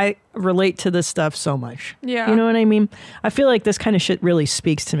I relate to this stuff so much. Yeah. You know what I mean? I feel like this kind of shit really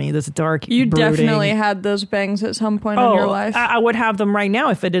speaks to me. This dark, You brooding. definitely had those bangs at some point in your life. I would have them right now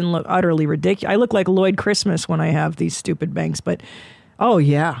if it didn't look utterly ridiculous. I look like Lloyd Christmas when I have these stupid bangs, but Oh,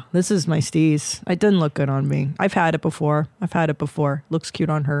 yeah. This is my steez. It didn't look good on me. I've had it before. Looks cute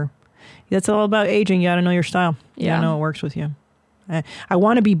on her. That's all about aging. You got to know your style. You got to know what works with you. I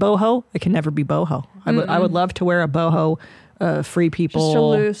want to be boho. I can never be boho. I would love to wear a boho Free People. Just a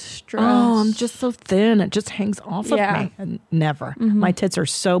loose dress. Oh, I'm just so thin. It just hangs off of me. And never. My tits are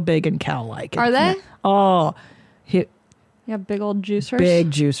so big and cow-like. Are they? Yeah, big old juicers. Big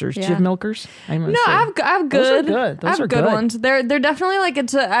juicers. Yeah. Do you have milkers? No, I have good. Those are good ones. They're definitely like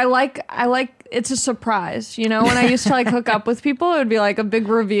I like it's a surprise. You know, when I used to like hook up with people, it would be like a big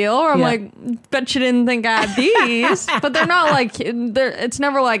reveal, or I'm like, bet you didn't think I had these, but they're not like it's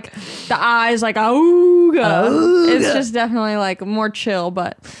never like the eyes like ooga. It's just definitely like more chill,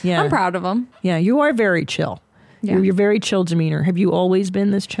 but I'm proud of them. Yeah, you are very chill. Yeah. You're very chill demeanor. Have you always been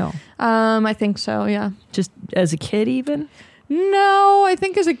this chill? I think so, yeah. Just as a kid even? No, I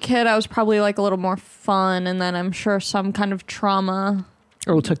think as a kid I was probably like a little more fun, and then I'm sure some kind of trauma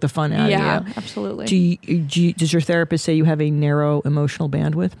took the fun out of you. Yeah, absolutely. Does your therapist say you have a narrow emotional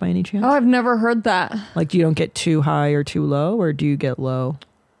bandwidth by any chance? Oh, I've never heard that. Like you don't get too high or too low, or do you get low?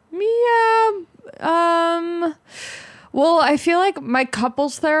 Yeah. Well, I feel like my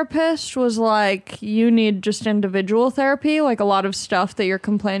couples therapist was like, you need just individual therapy. Like a lot of stuff that you're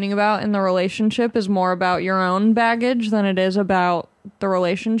complaining about in the relationship is more about your own baggage than it is about the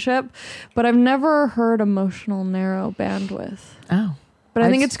relationship. But I've never heard emotional narrow bandwidth. Oh. But I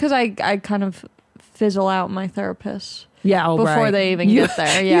think it's because I kind of fizzle out my therapists. Yeah, before they even get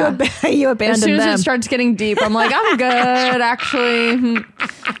there. Yeah, you abandon as soon as them. it starts getting deep, I'm like, I'm good. Actually,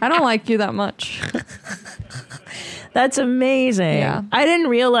 I don't like you that much. That's amazing. Yeah. I didn't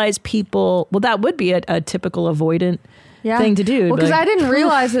realize people. Well, that would be a typical avoidant thing to do. Well, because like, I didn't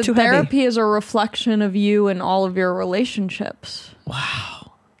realize that therapy heavy. is a reflection of you and all of your relationships.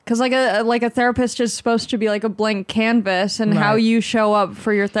 Wow. Because like a therapist is supposed to be like a blank canvas, and how you show up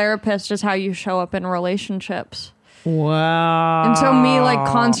for your therapist is how you show up in relationships. Wow. And so me like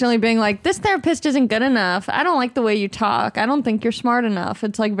constantly being like, this therapist isn't good enough. I don't like the way you talk. I don't think you're smart enough.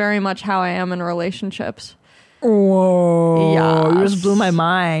 It's like very much how I am in relationships. Whoa. Yes. You just blew my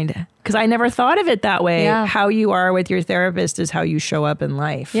mind. Because I never thought of it that way. Yeah. How you are with your therapist is how you show up in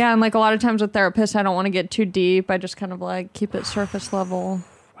life. Yeah, and like a lot of times with therapists, I don't want to get too deep. I just kind of like keep it surface level.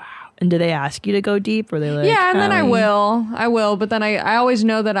 And do they ask you to go deep? Or are they like, yeah, and then I will. But then I always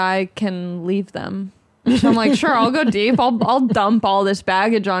know that I can leave them. So I'm like, sure, I'll go deep. I'll dump all this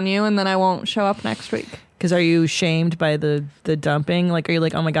baggage on you, and then I won't show up next week. Because are you shamed by the dumping? Like, are you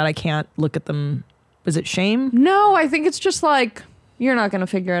like, oh my God, I can't look at them? Is it shame? No, I think it's just like, you're not going to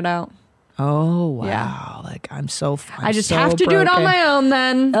figure it out. Oh, wow. Yeah. Like, I just have to do it on my own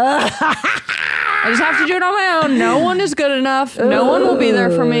then. I just have to do it on my own. No one is good enough. No one will be there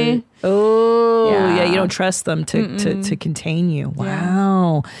for me. Oh, yeah. You don't trust them to contain you. Wow.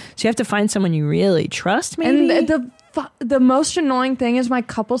 Yeah. So you have to find someone you really trust, maybe? And the most annoying thing is my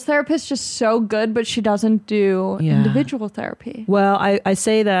couples therapist is just so good, but she doesn't do individual therapy. Well, I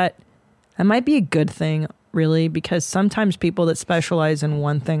say that might be a good thing, really, because sometimes people that specialize in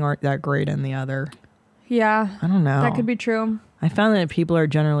one thing aren't that great in the other. Yeah. I don't know. That could be true. I found that people are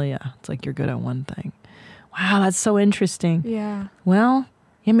generally, it's like you're good at one thing. Wow, that's so interesting. Yeah. Well,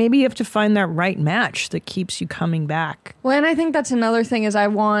 yeah, maybe you have to find that right match that keeps you coming back. Well, and I think that's another thing is I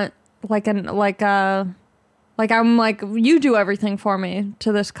want I'm like, you do everything for me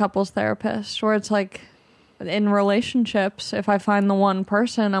to this couples therapist, where it's like in relationships, if I find the one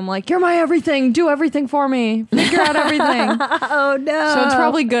person, I'm like, you're my everything, do everything for me, figure out everything. Oh no. So it's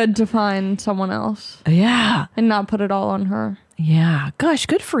probably good to find someone else. Yeah. And not put it all on her. Yeah. Gosh,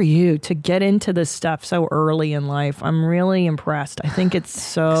 good for you to get into this stuff so early in life. I'm really impressed. I think it's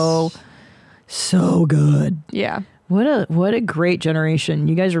so good. Yeah. What a great generation.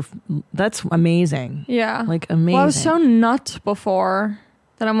 You guys that's amazing. Yeah. Like amazing. Well, I was so nuts before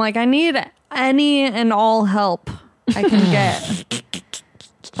that I'm like, I need any and all help I can get.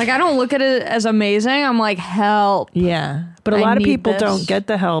 Like, I don't look at it as amazing. I'm like, help. Yeah. But a lot of people don't get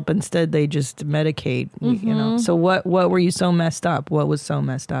the help. Instead, they just medicate, you know. So what were you so messed up? What was so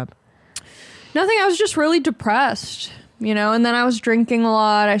messed up? Nothing. I was just really depressed, you know, and then I was drinking a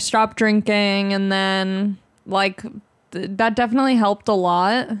lot. I stopped drinking, and then like that definitely helped a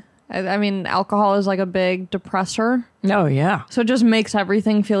lot. I mean, alcohol is like a big depressor. Oh, yeah. So it just makes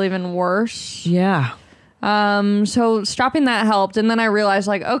everything feel even worse. Yeah. So stopping that helped. And then I realized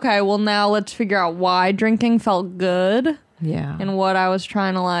like, okay, well now let's figure out why drinking felt good. Yeah. And what I was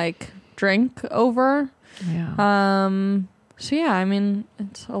trying to like drink over. Yeah. So yeah, I mean,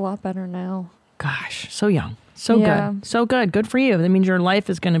 it's a lot better now. Gosh, so young. So good. So good. Good for you. That means your life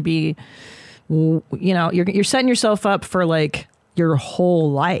is going to be, you know, you're setting yourself up for like your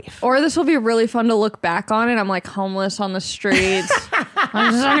whole life. Or this will be really fun to look back on, and I'm like homeless on the streets.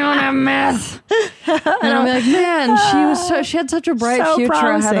 Does anyone have meth? And I'll be like, man, she had such a bright So future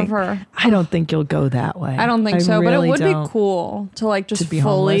promising. ahead of her. I don't think you'll go that way. I don't think so, really but it would don't. be cool to like just To be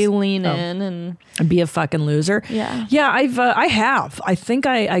fully homeless? lean Oh. in and Be a fucking loser. Yeah. Yeah, I have. I think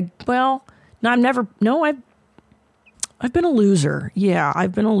well, no, I've never, no, I've been a loser. Yeah,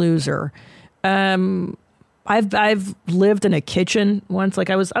 I've been a loser. I've lived in a kitchen once. Like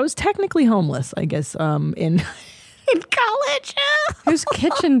I was technically homeless, I guess, in college. whose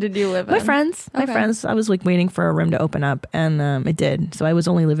kitchen did you live in? My friends. Okay. I was like waiting for a room to open up, and it did. So I was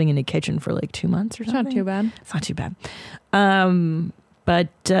only living in a kitchen for like 2 months or It's something. not too bad. It's not too bad. But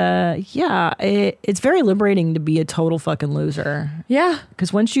yeah, it's very liberating to be a total fucking loser. Yeah.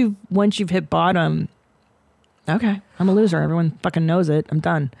 Because once you've hit bottom, okay, I'm a loser. Everyone fucking knows it. I'm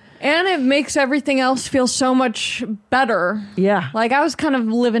done. And it makes everything else feel so much better. Yeah. Like I was kind of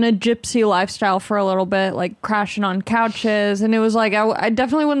living a gypsy lifestyle for a little bit, like crashing on couches. And it was like, I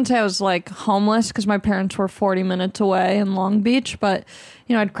definitely wouldn't say I was like homeless because my parents were 40 minutes away in Long Beach. But,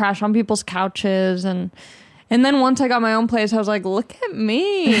 you know, I'd crash on people's couches. And then once I got my own place, I was like, look at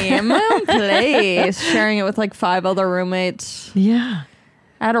me in my own place, sharing it with like 5 other roommates. Yeah.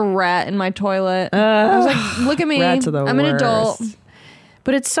 I had a rat in my toilet. I was like, look at me. Rats are the I'm an adult. worst.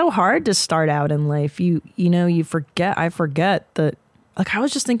 But it's so hard to start out in life. I forget that, like, I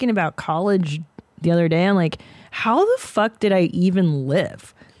was just thinking about college the other day. I'm like, how the fuck did I even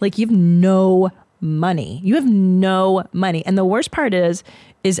live? Like, you have no money. And the worst part is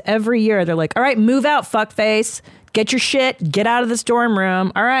every year they're like, all right, move out, fuckface. Get your shit, get out of this dorm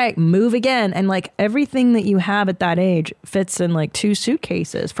room. All right, move again. And like everything that you have at that age fits in like 2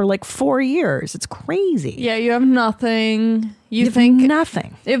 suitcases for like 4 years. It's crazy. Yeah, you have nothing. You have think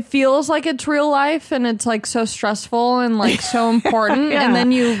nothing. It feels like it's real life and it's like so stressful and like so important. Yeah. And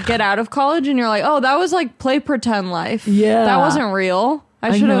then you get out of college and you're like, oh, that was like play pretend life. Yeah. That wasn't real.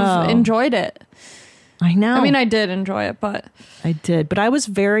 I should have know. enjoyed it. I know. I mean, I did enjoy it, but I did, but I was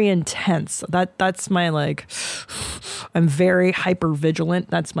very intense. That's my like, I'm very hyper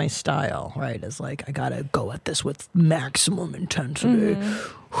vigilant. That's my style, right? Is like, I gotta go at this with maximum intensity.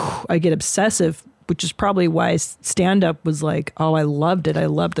 I get obsessive, which is probably why stand up was like, oh, I loved it. I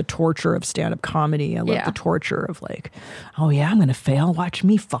loved the torture of stand up comedy. I love the torture of like, oh yeah, I'm gonna fail. Watch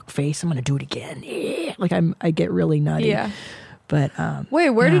me, fuckface. I'm gonna do it again. Yeah. Like I get really nutty. yeah. But Wait,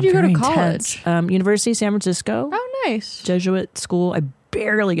 where yeah, did you go to very college? intense. University of San Francisco. Oh, nice. Jesuit school. I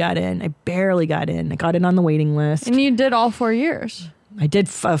barely got in. I got in on the waiting list. And you did all 4 years. I did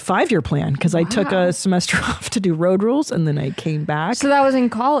a 5-year plan because I took a semester off to do road rules, and then I came back. So that was in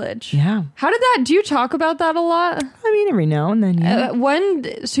college. Yeah. How did that, do you talk about that a lot? I mean, every now and then,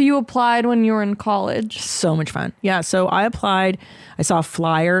 yeah. So you applied when you were in college? So much fun. Yeah. So I applied. I saw a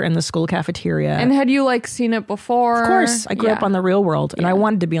flyer in the school cafeteria. And had you like seen it before? Of course, I grew up on The Real World, and I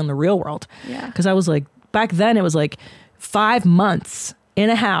wanted to be on The Real World. Yeah. Because I was like, back then it was like 5 months in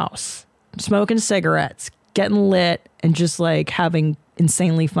a house, smoking cigarettes, getting lit, and just like having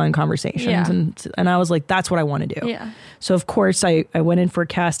insanely fun conversations. Yeah. And I was like, that's what I want to do. Yeah. So of course I went in for a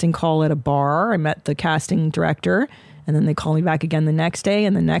casting call at a bar. I met the casting director, and then they called me back again the next day,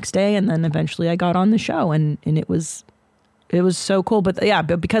 and then eventually I got on the show, and it was so cool. But yeah,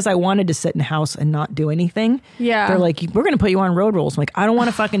 but because I wanted to sit in the house and not do anything, Yeah. they're like, we're going to put you on road rules. I'm like, I don't want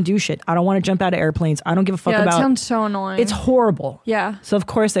to fucking do shit. I don't want to jump out of airplanes. I don't give a fuck Yeah, about. that sounds so annoying. It's horrible. Yeah. So of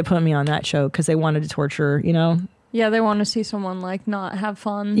course they put me on that show because they wanted to torture, Yeah, they want to see someone like not have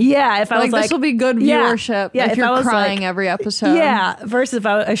fun. Yeah, if I was like, this will be good yeah, viewership. yeah, if if you're I was crying like- every episode. Yeah, versus if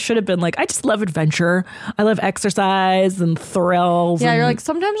I should have been like, I just love adventure. I love exercise and thrills. Yeah, and you're like,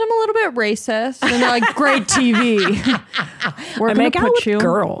 sometimes I'm a little bit racist. And they're like, great TV. We're I going make to out put with you.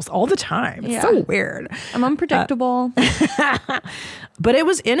 girls all the time. It's Yeah. so weird. I'm unpredictable. But it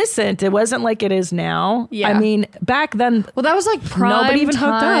was innocent. It wasn't like it is now. Yeah. I mean, back then, Well, that was like prime Nobody even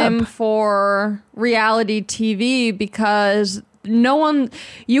hooked time up. for reality TV because no one,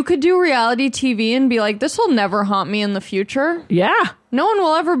 you could do reality TV and be like, this will never haunt me in the future. yeah. No one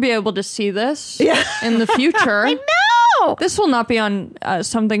will ever be able to see this Yeah. in the future. I know. This will not be on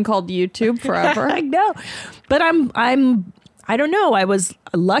something called YouTube forever. I know. But I don't know. I was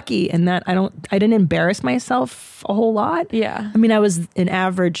lucky in that I didn't embarrass myself a whole lot. Yeah. I mean, I was an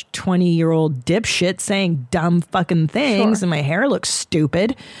average 20-year-old dipshit saying dumb fucking things, Sure. and my hair looked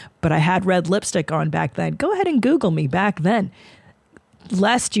stupid, but I had red lipstick on back then. Go ahead and Google me back then.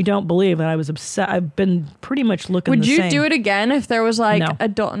 Lest you don't believe that I was upset. I've been pretty much looking Would the you same. do it again if there was like No.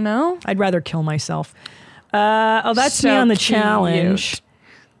 adult? No. I'd rather kill myself. That's me So on the cute. challenge.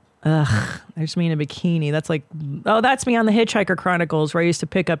 There's me in a bikini. That's like, that's me on the Hitchhiker Chronicles, where I used to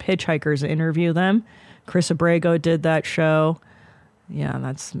pick up hitchhikers and interview them. Chris Abrego did that show. Yeah,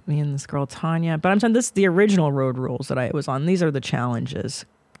 that's me and this girl, Tanya. But I'm saying this is the original Road Rules that I was on. These are the challenges.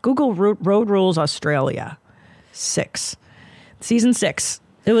 Google Road Rules Australia 6. Season 6.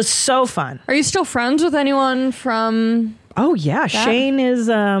 It was so fun. Are you still friends with anyone from... Oh, yeah. That? Shane is...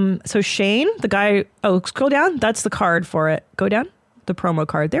 So Shane, the guy... Oh, scroll down. That's the card for it. Go down. The promo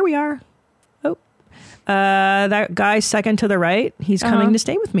card. There we are. Oh. That guy second to the right, he's coming to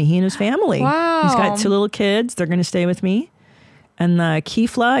stay with me. He and his family. Wow. He's got 2 little kids. They're going to stay with me. And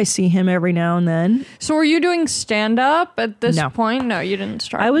Kifla, I see him every now and then. So were you doing stand-up at this point? No, you didn't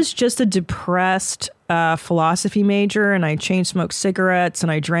start. I was just a depressed philosophy major, and I chain-smoked cigarettes,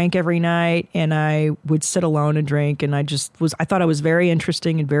 and I drank every night, and I would sit alone and drink, and I thought I was very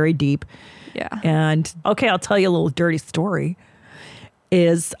interesting and very deep. Yeah. And, okay, I'll tell you a little dirty story,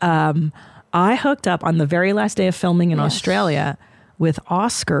 is I hooked up on the very last day of filming in Australia with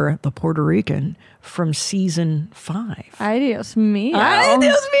Oscar, the Puerto Rican, from season 5. Ay, Dios mío. Ay,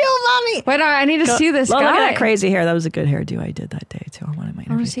 Dios mío, mommy. Wait, I need to see this guy. Look at that crazy hair. That was a good hairdo I did that day, too. I wanted my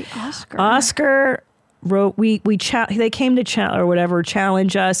interview. I want to see Oscar. Oscar wrote, they came to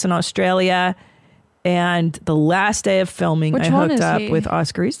challenge us in Australia. And the last day of filming, I hooked up with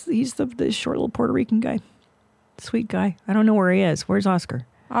Oscar. He's the short little Puerto Rican guy. Sweet guy. I don't know where he is. Where's Oscar?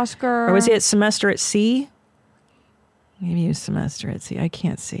 Or was he at Semester at Sea? Maybe he was Semester at Sea. I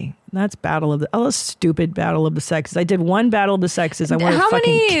can't see. That's stupid Battle of the Sexes. I did one Battle of the Sexes. I wanted to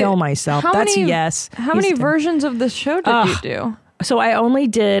fucking kill myself. That's yes. How many versions of this show did you do? So I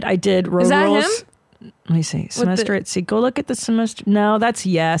did Road Is that Rules. Him? Let me see. Semester at Sea. Go look at the Semester. No, that's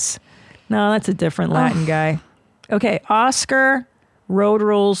yes. No, that's a different Latin guy. Okay, Oscar, Road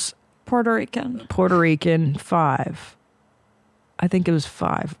Rules. Puerto Rican 5. I think it was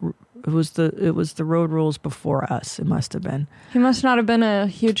 5. It was the Road Rules before us. It must have been. He must not have been a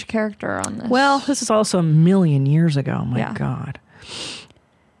huge character on this. Well, this is also a million years ago. My God.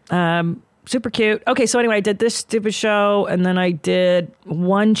 Super cute. Okay, so anyway, I did this stupid show, and then I did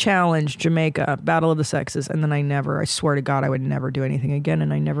one challenge, Jamaica, Battle of the Sexes, and then I swear to God, I would never do anything again,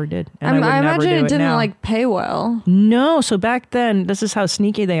 and I never did. And I imagine it didn't pay well. No, so back then, this is how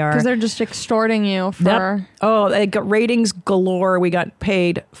sneaky they are. Because they're just extorting you for... Yep. Oh, they got ratings galore. We got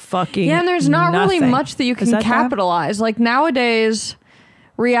paid fucking and there's not nothing. really much that you can capitalize. Like nowadays...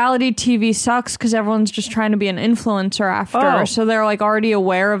 reality TV sucks because everyone's just trying to be an influencer after. So they're already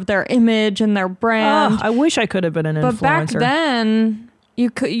aware of their image and their brand. I wish I could have been an influencer. But back then,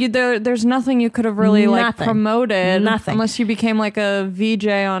 there's nothing you could have really promoted. Nothing. Unless you became a VJ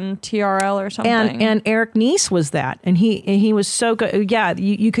on TRL or something. And Eric Nies was that. And he was so good. Yeah,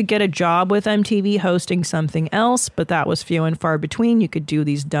 you could get a job with MTV hosting something else, but that was few and far between. You could do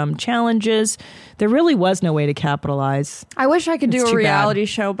these dumb challenges. There really was no way to capitalize. I wish I could do a reality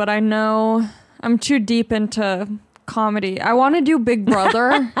show, but I know I'm too deep into comedy. I want to do Big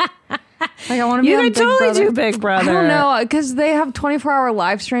Brother. I want to be on Big Brother. You could totally do Big Brother. I don't know, because they have 24-hour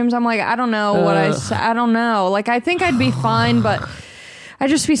live streams. I'm I don't know what I don't know. I think I'd be fine, but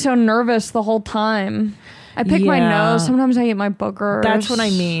I'd just be so nervous the whole time. I pick my nose. Sometimes I eat my boogers. That's what I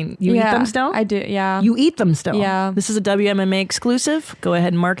mean. You eat them still? I do, yeah. You eat them still? Yeah. This is a WMMA exclusive. Go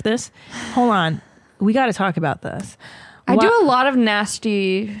ahead and mark this. Hold on. We got to talk about this. I do a lot of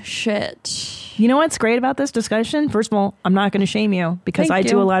nasty shit. You know what's great about this discussion? First of all, I'm not going to shame you because I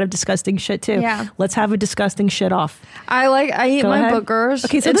do a lot of disgusting shit too. Yeah. Let's have a disgusting shit off. I eat my boogers.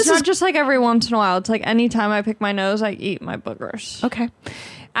 Okay, so it's this not is just every once in a while. It's anytime I pick my nose, I eat my boogers. Okay.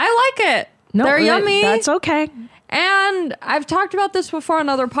 I like it. No, they're yummy. That's okay. And I've talked about this before on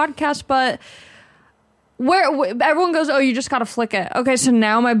other podcasts, but where everyone goes, oh, you just got to flick it. Okay, so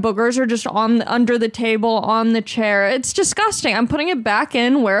now my boogers are just under the table, on the chair. It's disgusting. I'm putting it back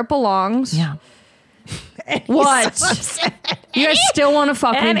in where it belongs. Yeah. What? So you guys still want to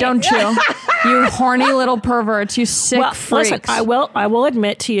fuck me, don't you? You horny little perverts. You sick freaks. Listen, I will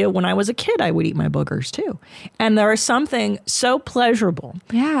admit to you, when I was a kid, I would eat my boogers too. And there is something so pleasurable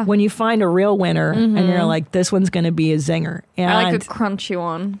when you find a real winner and you're like, this one's going to be a zinger. And I like a crunchy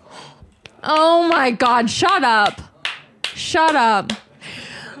one. Oh my God, shut up. Shut up.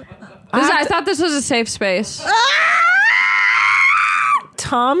 I thought this was a safe space.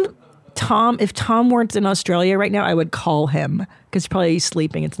 If Tom weren't in Australia right now, I would call him because probably he's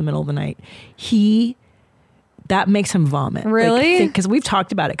sleeping. It's the middle of the night. that makes him vomit. Really? Because we've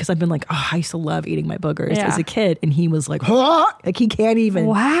talked about it. Because I've been like, I used to love eating my boogers Yeah. as a kid, and he was like, huh? Like he can't even.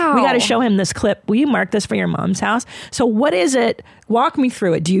 Wow. We got to show him this clip. Will you mark this for your mom's house? So what is it? Walk me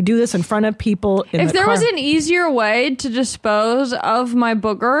through it. Do you do this in front of people? If there was an easier way to dispose of my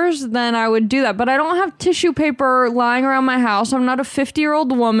boogers, then I would do that. But I don't have tissue paper lying around my house. I'm not a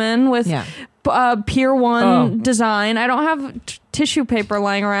 50-year-old woman with Pier 1 design. I don't have tissue paper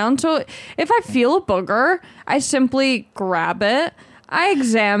lying around. So if I feel a booger, I simply grab it, I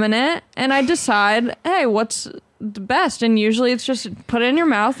examine it, and I decide, hey, what's the best? And usually it's just put it in your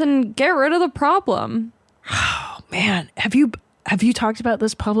mouth and get rid of the problem. Oh, man. Have you talked about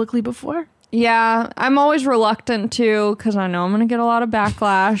this publicly before? Yeah, I'm always reluctant to because I know I'm going to get a lot of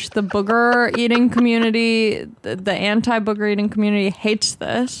backlash. The booger eating community, the anti-booger eating community hates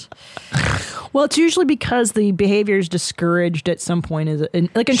this. Well, it's usually because the behavior is discouraged at some point.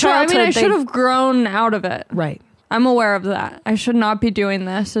 Like in Sure, I childhood, mean, I should have grown out of it. Right. I'm aware of that. I should not be doing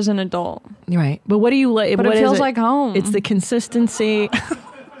this as an adult. Right. But what do you like? But it feels like home. It's the consistency.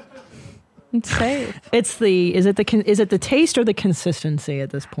 It's safe. Is it the taste or the consistency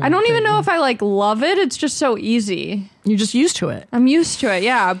at this point? I don't even know if I love it. It's just so easy. You're just used to it. I'm used to it.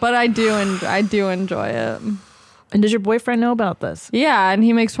 Yeah, but I do enjoy it. And does your boyfriend know about this? Yeah, and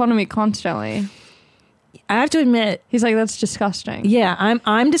he makes fun of me constantly. I have to admit, he's like, that's disgusting. Yeah,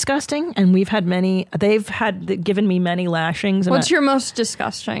 I'm disgusting, and they've given me many lashings. What's your most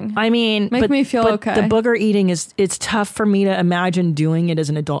disgusting? I mean, make me feel okay. The booger eating it's tough for me to imagine doing it as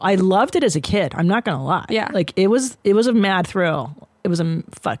an adult. I loved it as a kid. I'm not gonna lie. Yeah, like it was a mad thrill. It was a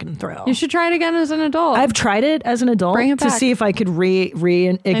fucking thrill. You should try it again as an adult. I've tried it as an adult to see if I could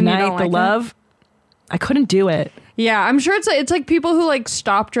reignite the love. I couldn't do it. Yeah, I'm sure it's like people who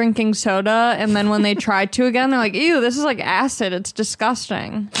stop drinking soda and then when they try to again, they're like, ew, this is like acid. It's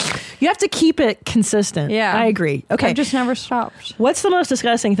disgusting. You have to keep it consistent. Yeah, I agree. Okay, I just never stopped. What's the most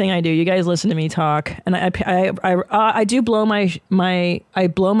disgusting thing I do? You guys listen to me talk, and I do blow I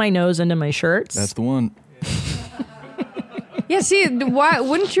blow my nose into my shirts. That's the one. Yeah. See, why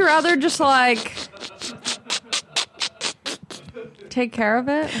wouldn't you rather just take care of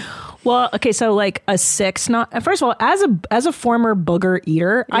it? Well, okay, so a sick snot. First of all, as a former booger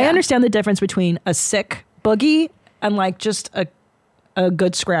eater, I understand the difference between a sick boogie and just a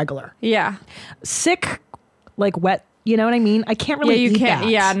good scraggler. Yeah, sick, wet. You know what I mean? I can't really. Yeah, you eat can't. That.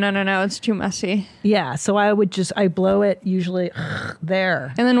 Yeah, no, it's too messy. Yeah, so I blow it usually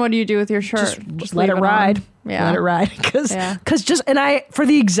there. And then what do you do with your shirt? Just let it ride. Yeah, let it ride for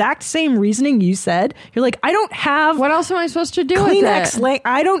the exact same reasoning you said. You're like, I don't have. What else am I supposed to do Kleenex with it?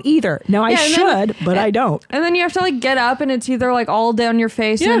 I don't either. No, I should, but I don't. And then you have to get up, and it's either all down your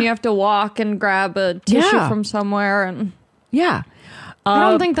face, and then you have to walk and grab a tissue from somewhere, and I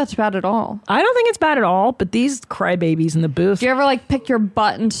don't think that's bad at all. I don't think it's bad at all, but these crybabies in the booth. Do you ever pick your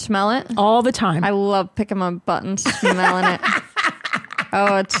butt and smell it? All the time. I love picking my butt and smelling it.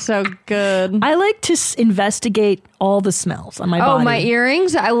 Oh, it's so good. I like to investigate all the smells on my body. Oh, my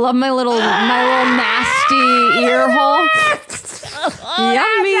earrings. I love my little nasty ear hole.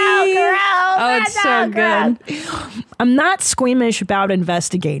 Yummy. It's so good. I'm not squeamish about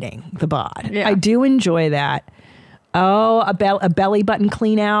investigating the bod. Yeah. I do enjoy that. Oh, a belly button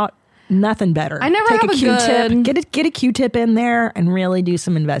clean out. Nothing better. I never take have a Q-tip. good... Get a Q-tip in there and really do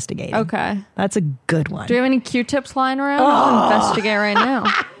some investigating. Okay, that's a good one. Do you have any Q-tips lying around? I'll investigate right now.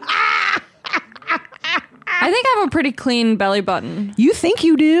 I think I have a pretty clean belly button. You think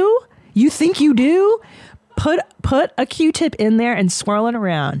you do? You think you do? Put a Q-tip in there and swirl it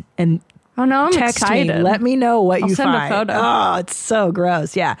around and. Oh no, I'm text excited. me. Let me know what you send find. a photo. Oh, it's so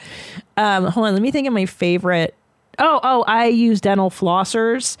gross. Yeah. Hold on. Let me think of my favorite. Oh, I use dental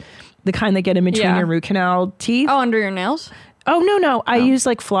flossers, the kind that get in between your root canal teeth. Oh, under your nails? Oh, no. I use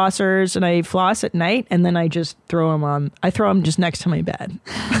flossers and I floss at night and then I just throw them on. I throw them just next to my bed.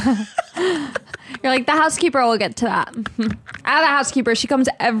 You're like, the housekeeper will get to that. I have a housekeeper. She comes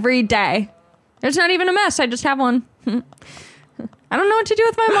every day. There's not even a mess. I just have one. I don't know what to do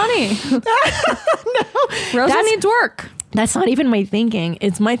with my money. No. Rosa needs work. That's not even my thinking.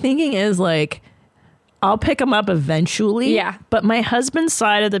 My thinking is I'll pick him up eventually. Yeah. But my husband's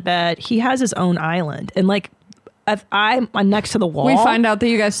side of the bed, he has his own island. And if I'm next to the wall. We find out that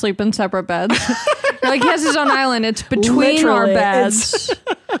you guys sleep in separate beds. You're he has his own island. It's between our beds.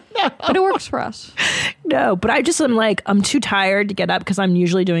 But it works for us. No, but I just am I'm too tired to get up because I'm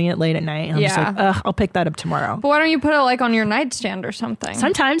usually doing it late at night. And I'm just I'll pick that up tomorrow. But why don't you put it on your nightstand or something?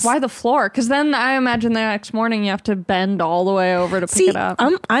 Sometimes. Why the floor? Because then I imagine the next morning you have to bend all the way over to pick it up.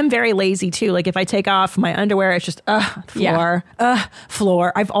 I'm very lazy too. If I take off my underwear, it's just floor,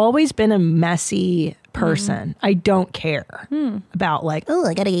 floor. I've always been a messy person. I don't care about like, oh,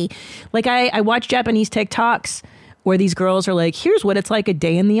 I gotta eat. Like I watch Japanese TikToks where these girls are like, here's what it's like a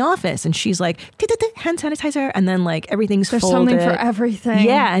day in the office. And she's like, hand sanitizer. And then like everything's There's folded. something for everything.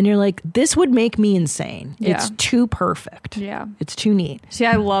 Yeah. And you're like, this would make me insane. Yeah. It's too perfect. Yeah. It's too neat. See,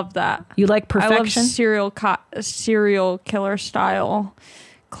 I love that. You like perfection? I love serial killer style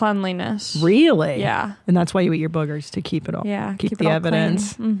cleanliness. Really? Yeah. And that's why you eat your boogers, to keep it all. Yeah, Keep keep the it all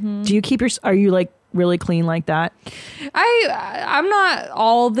evidence. clean. Mm-hmm. Do you keep are you like really clean like that? I'm not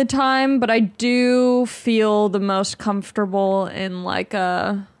all the time, but I do feel the most comfortable in like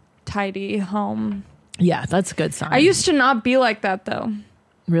a tidy home. Yeah, that's a good sign. I used to not be like that though.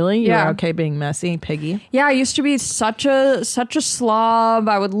 Really? You're Yeah. okay being messy, piggy? Yeah, I used to be such a slob.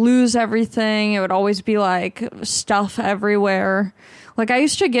 I would lose everything. It would always be like stuff everywhere. Like I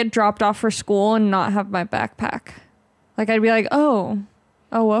used to get dropped off for school and not have my backpack. Like I'd be like, oh,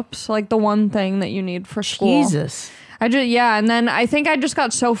 whoops. Like the one thing that you need for school. Jesus. And then I think I just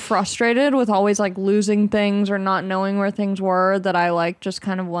got so frustrated with always like losing things or not knowing where things were that I like just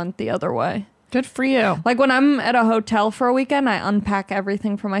kind of went the other way. Good for you. Like when I'm at a hotel for a weekend, I unpack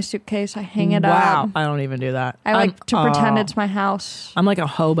everything from my suitcase. I hang it up. Wow. I don't even do that. I like to pretend it's my house. I'm like a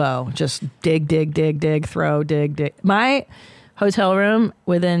hobo. Just dig, throw, dig. My hotel room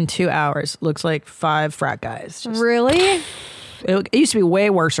within 2 hours looks like 5 frat guys. Just, Really? it used to be way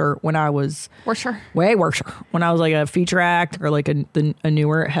worser when I was way worser when I was like a feature act or like a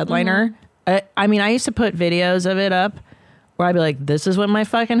newer headliner. I mean, I used to put videos of it up where I'd be like, this is what my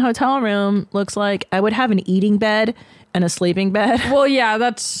fucking hotel room looks like. I would have an eating bed and a sleeping bed. Well, yeah,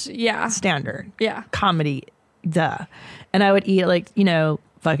 that's, yeah. Standard. Yeah. Comedy. Duh. And I would eat like,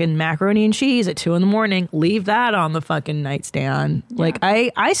 fucking macaroni and cheese at 2 a.m. Leave that on the fucking nightstand. Yeah. Like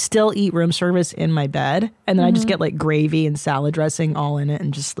I still eat room service in my bed, and then I just get like gravy and salad dressing all in it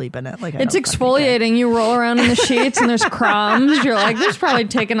and just sleep in it. Like it's exfoliating. You roll around in the sheets and there's crumbs. You're like, this probably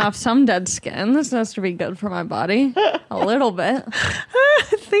taken off some dead skin. This has to be good for my body. A little bit. I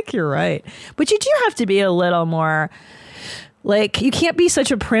think you're right, but you do have to be a little more. Like, you can't be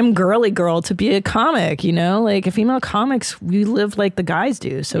such a prim girly girl to be a comic, Like, female comics, we live like the guys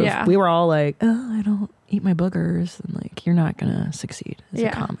do. So if we were all like, oh, I don't eat my boogers, then, like, you're not going to succeed as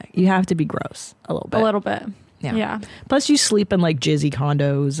a comic. You have to be gross a little bit. A little bit. Yeah. Plus, you sleep in, like, jizzy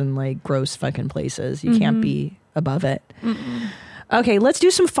condos and, like, gross fucking places. You can't be above it. Okay, let's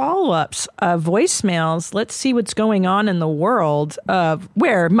do some follow-ups. Voicemails. Let's see what's going on in the world of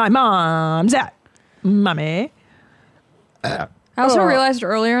where my mom's at. Mommy. I also realized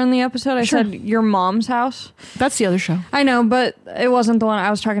earlier in the episode I said your mom's house. That's the other show. I know, but it wasn't the one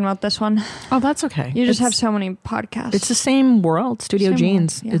I was talking about. This one. Oh, that's okay. You just have so many podcasts. It's the same world. Studio Same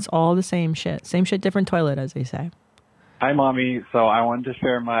Jeans. world, yeah. It's all the same shit. Same shit, different toilet, as they say. Hi, Mommy. So I wanted to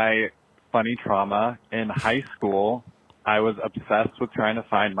share my funny trauma. In high school, I was obsessed with trying to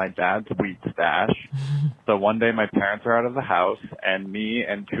find my dad's weed stash. So one day my parents are out of the house, and me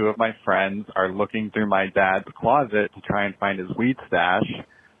and 2 of my friends are looking through my dad's closet to try and find his weed stash.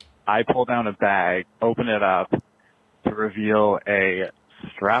 I pull down a bag, open it up to reveal a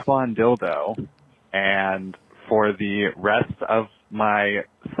strap-on dildo, and for the rest of my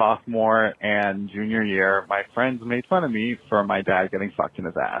sophomore and junior year, my friends made fun of me for my dad getting fucked in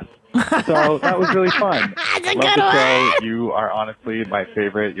his ass. So that was really fun. Love the show. You are honestly my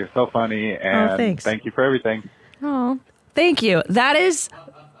favorite. You're so funny, and thank you for everything. Oh, thank you. That is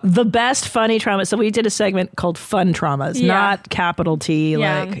the best funny trauma. So we did a segment called Fun Traumas, not capital T,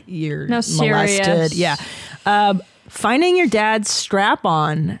 like you're molested. Yeah. Finding your dad's strap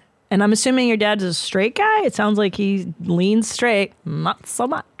on. And I'm assuming your dad's a straight guy. It sounds like he leans straight. Not so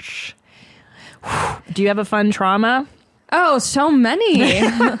much. Do you have a fun trauma? Oh, so many.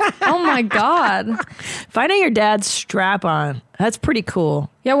 Oh, my God. Finding your dad's strap on. That's pretty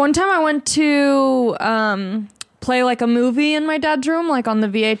cool. Yeah, one time I went to play like a movie in my dad's room, like on the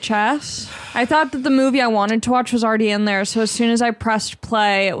VHS. I thought that the movie I wanted to watch was already in there. So as soon as I pressed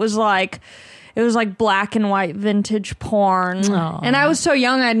play, it was like black and white vintage porn. Aww. And I was so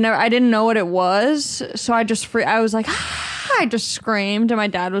young, I didn't know what it was. So I was like, I just screamed, and my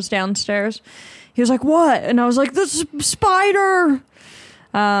dad was downstairs. He was like, what? And I was like, this spider.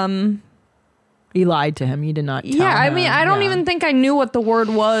 You lied to him. You did not tell him. I mean, I don't even think I knew what the word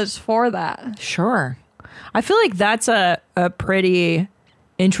was for that. Sure. I feel like that's a pretty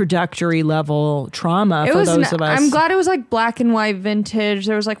introductory level trauma for those of us. I'm glad it was like black and white vintage.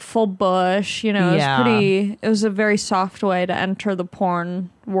 There was like full bush, it was a very soft way to enter the porn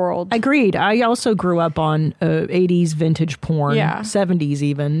world. Agreed. I also grew up on 80s vintage porn, 70s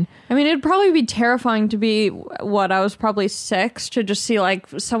even. I mean, it'd probably be terrifying to be, I was probably 6, to just see like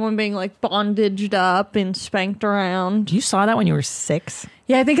someone being like bondaged up and spanked around. You saw that when you were 6?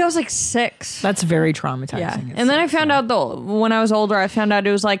 Yeah, I think I was like 6. That's very traumatizing. Yeah. And then I found out when I was older, I found out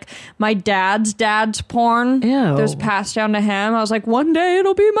it was like my dad's porn. Ew. That was passed down to him. I was like, one day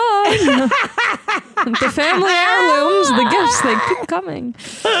it'll be mine. The family heirlooms, the gifts, they keep coming.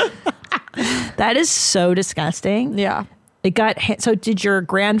 That is so disgusting. Yeah. It got so. Did your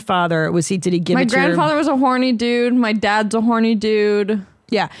grandfather? Did he give my it to grandfather was a horny dude. My dad's a horny dude.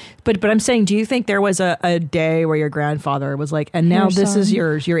 Yeah, but I'm saying, do you think there was a day where your grandfather was like, and now this is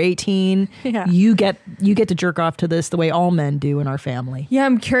yours. You're 18. Yeah. You get to jerk off to this the way all men do in our family. Yeah,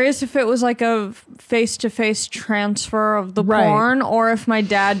 I'm curious if it was like a face-to-face transfer of the porn, or if my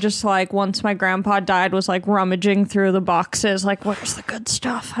dad just like, once my grandpa died, was like rummaging through the boxes, like, where's the good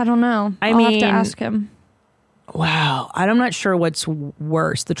stuff? I don't know. I'll have to ask him. Wow. I'm not sure what's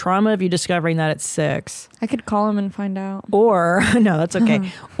worse. The trauma of you discovering that at 6. I could call him and find out. Or, no, that's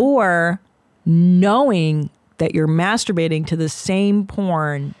okay. Or knowing that you're masturbating to the same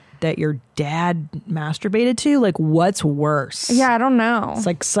porn that your dad masturbated to. Like, what's worse? Yeah, I don't know. It's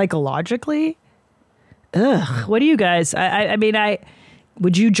like psychologically. Ugh. What do you guys, I mean,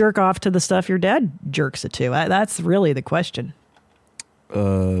 would you jerk off to the stuff your dad jerks it to? That's really the question.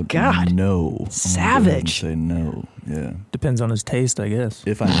 God, no. Savage. Say no. Yeah. Depends on his taste, I guess.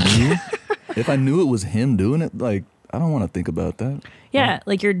 If I knew it was him doing it, like, I don't want to think about that. Yeah,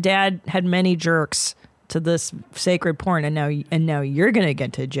 like your dad had many jerks to this sacred porn, and now you're gonna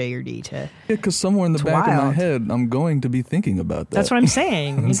get to J or D to. Yeah, because somewhere in the back of my head, I'm going to be thinking about that. That's what I'm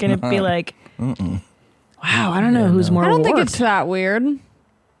saying. You're gonna be like, wow, I don't know who's more. I don't think warped. it's that weird.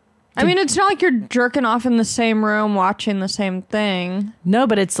 I mean, it's not like you're jerking off in the same room watching the same thing. No,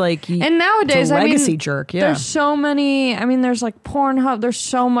 but it's like, and nowadays, it's a legacy jerk. Yeah, there's so many. I mean, there's like Pornhub. There's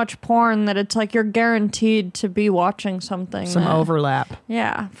so much porn that it's like you're guaranteed to be watching something. Some overlap.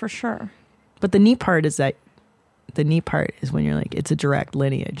 Yeah, for sure. But the neat part is when you're like, it's a direct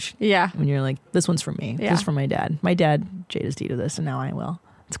lineage. Yeah. When you're like, this one's from me. Yeah. This is from my dad. My dad Jada's D to this, and now I will.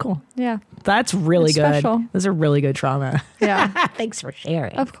 It's cool. Yeah. That's really It's good. special. Those are really good trauma. Yeah. Thanks for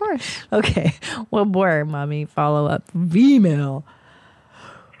sharing. Of course. Okay. One more, mommy. Follow up. V-mail.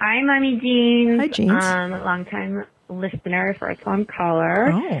 Hi, Mommy Jeans. Hi, Jeans. Long time listener, first time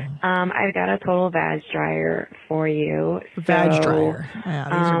caller. Oh. I've got a total vag dryer for you. Vag dryer. Yeah,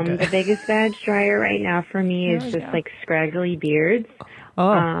 these are good. The biggest vag dryer right now for me is just like scraggly beards.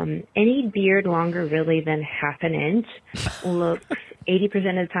 Oh. Any beard longer really than half an inch looks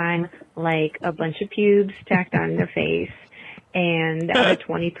 80% of the time like a bunch of pubes tacked on their face, and the other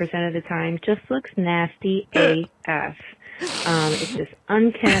 20% of the time just looks nasty AF. It's just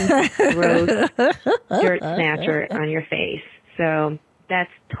unkempt, gross dirt snatcher on your face. So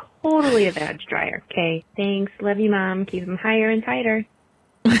that's totally a vag dryer. Okay, thanks. Love you, Mom. Keep them higher and tighter.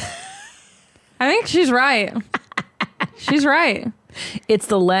 I think she's right. She's right. It's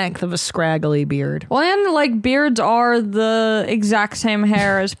the length of a scraggly beard. Well, and like beards are the exact same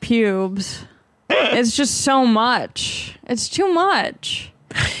hair as pubes. It's just so much. It's too much.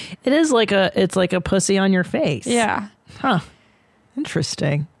 It is like it's like a pussy on your face. Yeah. Huh.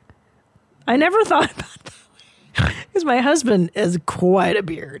 Interesting. I never thought about that. Because my husband is quite a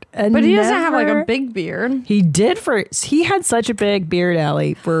beard. And but he doesn't have like a big beard. He had such a big beard,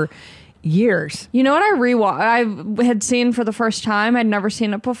 Allie, for years. You know what I had seen for the first time? I'd never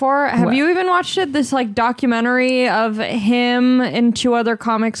seen it before. Have you even watched it? This like documentary of him and 2 other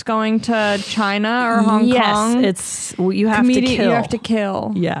comics going to China or Hong Kong. It's you have to kill. You have to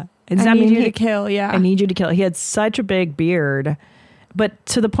kill. Yeah. I need you to kill. Yeah. I need you to kill. He had such a big beard, but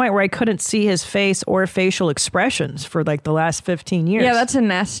to the point where I couldn't see his face or facial expressions for like the last 15 years. Yeah, that's a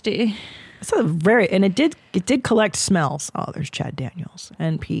nasty. It's a and it did collect smells. Oh, there's Chad Daniels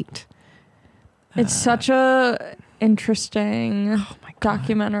and Pete. It's such a interesting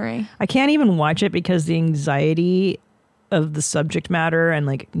documentary. I can't even watch it because the anxiety of the subject matter and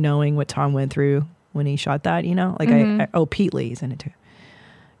like knowing what Tom went through when he shot that, you know, like Pete Lee's in it too.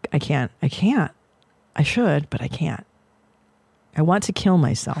 I can't. I should, but I can't. I want to kill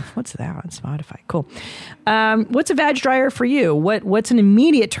myself. What's that on Spotify? Cool. What's a vag dryer for you? What's an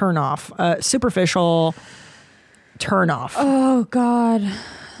immediate turnoff? Superficial turnoff. Oh God.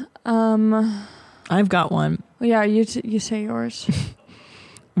 I've got one. Yeah, you say yours.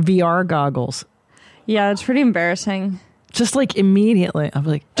 VR goggles. Yeah, it's pretty embarrassing. Just like immediately, I'm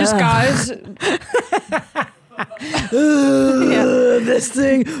like, just guys. This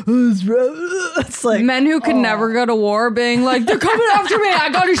thing is it's like men who could never go to war being like, they're coming after me. I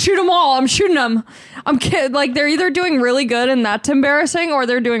gotta shoot them all. I'm shooting them. I'm kidding. Like, they're either doing really good and that's embarrassing, or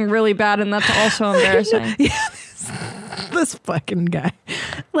they're doing really bad and that's also embarrassing. This fucking guy.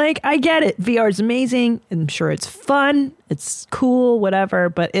 Like, I get it. VR is amazing. I'm sure it's fun. It's cool, whatever,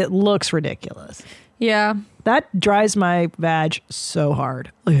 but it looks ridiculous. Yeah. That dries my vag so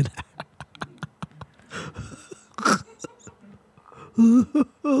hard. Look at that.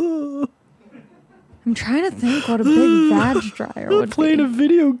 I'm trying to think what a big vag dryer would be. Playing a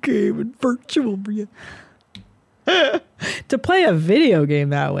video game in virtual reality. To play a video game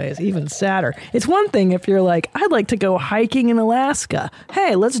that way is even sadder. It's one thing if you're like, I'd like to go hiking in Alaska.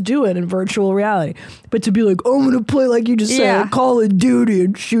 Hey, let's do it in virtual reality. But to be like, oh, I'm going to play, like you just said, Call of Duty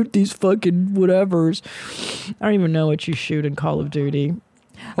and shoot these fucking whatevers. I don't even know what you shoot in Call of Duty.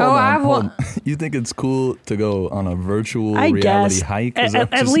 Hold on. You think it's cool to go on a virtual reality hike?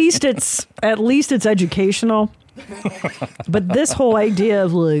 At least it's educational. But this whole idea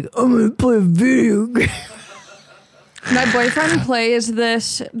of like, I'm going to play a video game. My boyfriend plays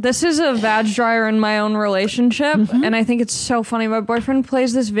this. This is a vag dryer in my own relationship, and I think it's so funny. My boyfriend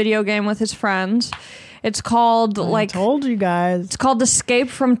plays this video game with his friends. It's called I told you guys. It's called Escape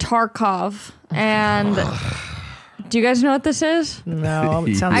from Tarkov, and do you guys know what this is? No,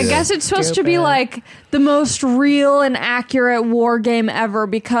 it sounds I guess it's supposed to be like the most real and accurate war game ever,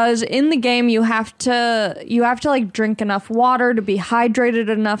 because in the game you have to like drink enough water to be hydrated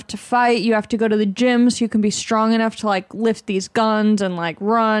enough to fight. You have to go to the gym so you can be strong enough to like lift these guns and like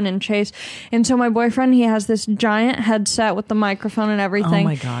run and chase. And so my boyfriend, he has this giant headset with the microphone and everything. Oh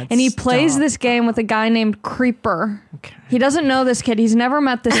my God, and he plays this game with a guy named Creeper. Okay. He doesn't know this kid. He's never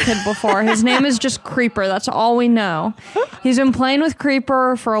met this kid before. His name is just Creeper. That's all we know. He's been playing with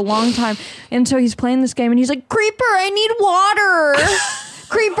Creeper for a long time. And so he's playing this game and he's like, Creeper, I need water.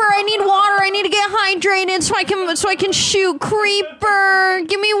 Creeper, I need water. I need to get hydrated so I can shoot. Creeper,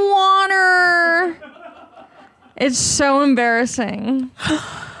 give me water. It's so embarrassing.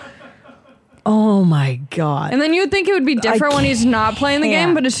 Oh my God. And then you would think it would be different when he's not playing the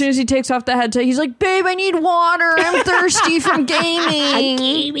game, but as soon as he takes off the headset, he's like, babe, I need water. I'm thirsty from gaming. I'm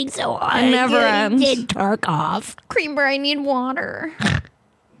gaming so hard. It never ends. Did Tarkov. Creeper, I need water.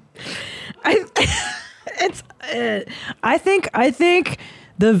 I think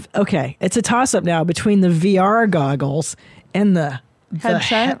it's a toss up now between the VR goggles and the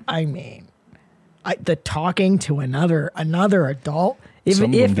headset. The talking to another adult.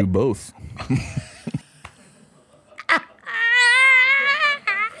 Some of them do both.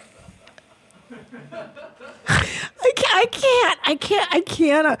 I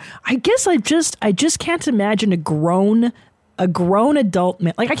can't. I guess I just can't imagine a grown adult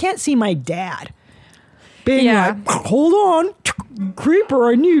man. Like, I can't see my dad being like, hold on,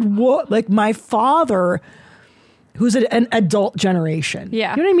 Creeper, I need what? Like, my father, who's an adult generation.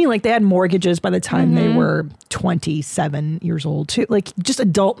 Yeah. You know what I mean? Like, they had mortgages by the time they were 27 years old too. Like, just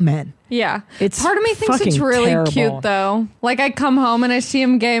adult men. Yeah. It's part of me thinks it's really terrible. cute though. Like, I come home and I see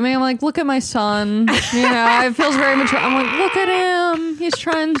him gaming. I'm like, look at my son. You know, it feels very mature. I'm like, look at him. He's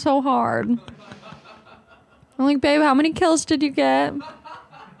trying so hard. I'm like, babe, how many kills did you get?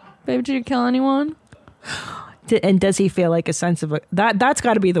 Babe, did you kill anyone? And does he feel like a sense of that's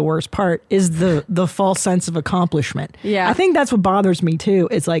got to be the worst part, is the false sense of accomplishment. Yeah. I think that's what bothers me too.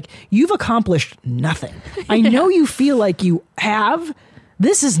 It's like, you've accomplished nothing. I know you feel like you have.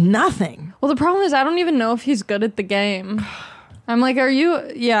 This is nothing. Well, the problem is I don't even know if he's good at the game. I'm like, are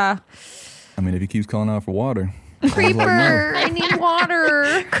you? Yeah. I mean, if he keeps calling out for water. Creeper, I need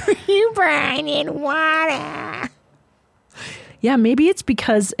water. Creeper, I need water. Yeah, maybe it's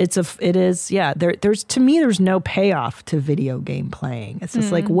because there's to me, there's no payoff to video game playing. It's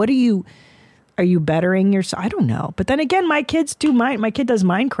just like, are you bettering yourself? I don't know. But then again, my kid does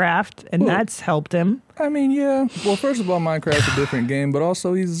Minecraft, and that's helped him. I mean, yeah. Well, first of all, Minecraft's a different game, but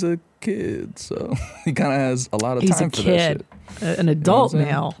also he's a kid, so he kind of has a lot of time for that shit. An adult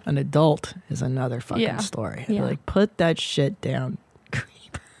now, an adult is another fucking story. Yeah. Like, put that shit down.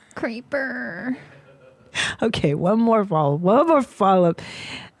 Creeper. Okay, one more follow-up.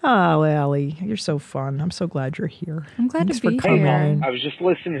 Oh, Allie, you're so fun. I'm so glad you're here. I'm glad Thanks to be for coming. here. I was just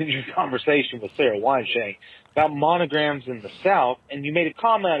listening to your conversation with Sarah Weinshank about monograms in the South, and you made a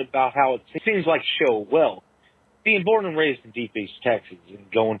comment about how it seems like show well. Being born and raised in Deep East Texas and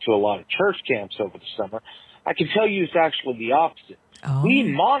going to a lot of church camps over the summer, I can tell you it's actually the opposite. Oh. We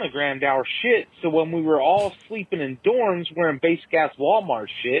monogrammed our shit, so when we were all sleeping in dorms wearing basic-ass Walmart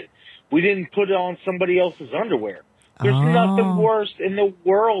shit, we didn't put it on somebody else's underwear. There's nothing worse in the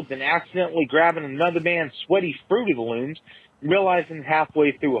world than accidentally grabbing another man's sweaty Fruity Balloons, realizing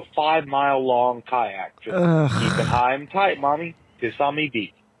halfway through a 5-mile-long kayak. Just keeping high and tight, mommy. Piss on me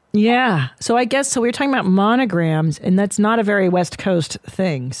deep. Yeah. So we were talking about monograms, and that's not a very West Coast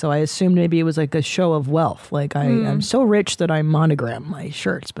thing. So I assumed maybe it was like a show of wealth. Like I'm so rich that I monogram my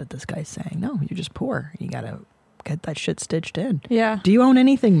shirts, but this guy's saying, no, you're just poor. You got to get that shit stitched in. Yeah. Do you own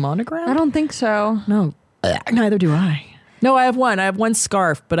anything monogrammed? I don't think so. No. Neither do I. No, I have one. I have one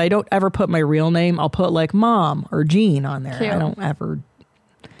scarf, but I don't ever put my real name. I'll put like Mom or Jean on there. Cute. I don't ever.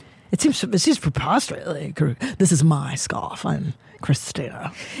 It seems preposterous. Like, this is my scarf. I'm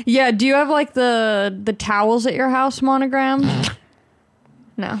Christina. Yeah. Do you have like the towels at your house monogrammed?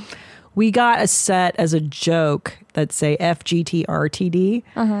 No. We got a set as a joke that say FGTRTD.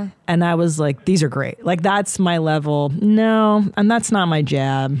 And I was like, these are great. Like, that's my level. No, and that's not my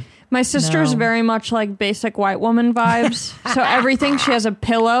jab. My sister's very much like basic white woman vibes. So everything, she has a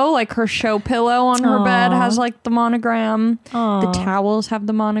pillow, like her show pillow on her bed has like the monogram. The towels have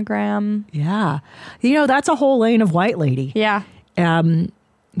the monogram. Yeah. You know, that's a whole lane of white lady. Yeah.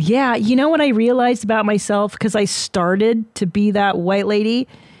 Yeah. You know what I realized about myself? Because I started to be that white lady.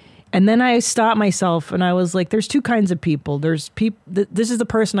 And then I stopped myself and I was like, there's two kinds of people. There's people, this is the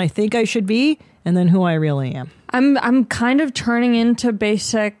person I think I should be, and then who I really am. I'm kind of turning into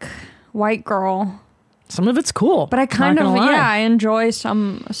basic white girl. Some of it's cool. But I kind of, I enjoy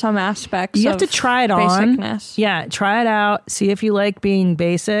some aspects You have to try it basicness. on. Yeah, try it out. See if you like being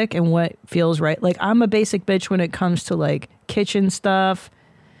basic and what feels right. Like, I'm a basic bitch when it comes to like kitchen stuff.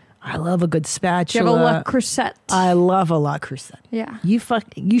 I love a good spatula. You have a La Creuset. I love a La Creuset. Yeah. You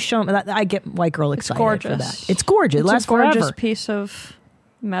show me that. I get white girl excited for that. It's gorgeous. It It's lasts a gorgeous forever. piece of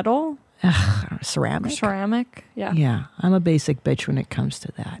metal. Ceramic. Yeah. Yeah. I'm a basic bitch when it comes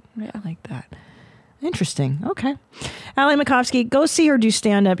to that. Yeah. I like that. Interesting. Okay. Allie Makovsky, go see her do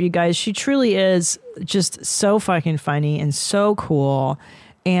stand-up, you guys. She truly is just so fucking funny and so cool.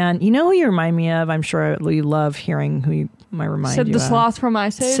 And you know who you remind me of? I'm sure you love hearing who you might remind you of. Sid the Sloth from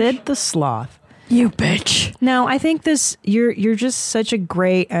Ice Age. Sid the Sloth. You bitch. Now, I think you're just such a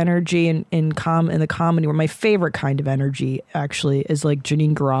great energy in the comedy, where my favorite kind of energy actually is like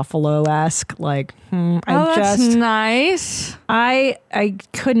Janine Garofalo-esque. Like, that's nice. I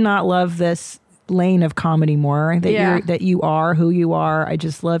could not love this lane of comedy more. That you are who you are. I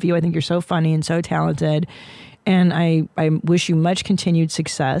just love you. I think you're so funny and so talented. And I wish you much continued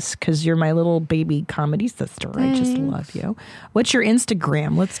success, because you're my little baby comedy sister. Thanks. I just love you. What's your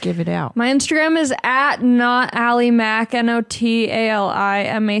Instagram? Let's give it out. My Instagram is at not Allie Mac, NOTALIMAC,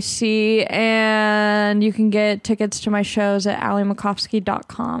 and you can get tickets to my shows at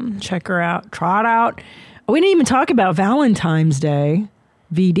AllieMakovsky.com. Check her out. Try it out. We didn't even talk about Valentine's Day.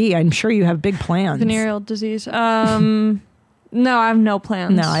 VD, I'm sure you have big plans. Venereal disease. No, I have no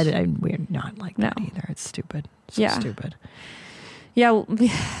plans. No, we're not like that either. It's stupid. So stupid. Yeah,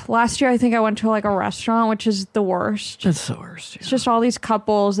 last year I think I went to like a restaurant, which is the worst. It's the worst. Yeah. It's just all these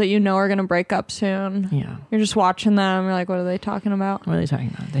couples that you know are going to break up soon. Yeah. You're just watching them. You're like, what are they talking about? What are they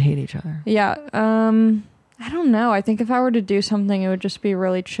talking about? They hate each other. Yeah. I don't know. I think if I were to do something, it would just be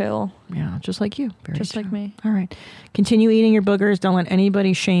really chill. Yeah, just like you. Just like me. All right. Continue eating your boogers. Don't let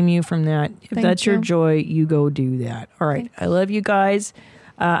anybody shame you from that. If that's your joy, you go do that. All right. Thanks. I love you guys.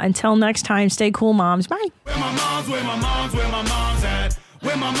 Until next time, stay cool, moms. Bye. Where my mom's at.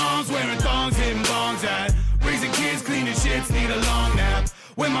 Where my mom's wearing thongs, hitting bongs at. Raising kids, cleaning shits, need a long nap.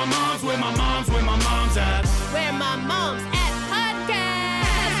 Where my mom's at. Where my mom's at.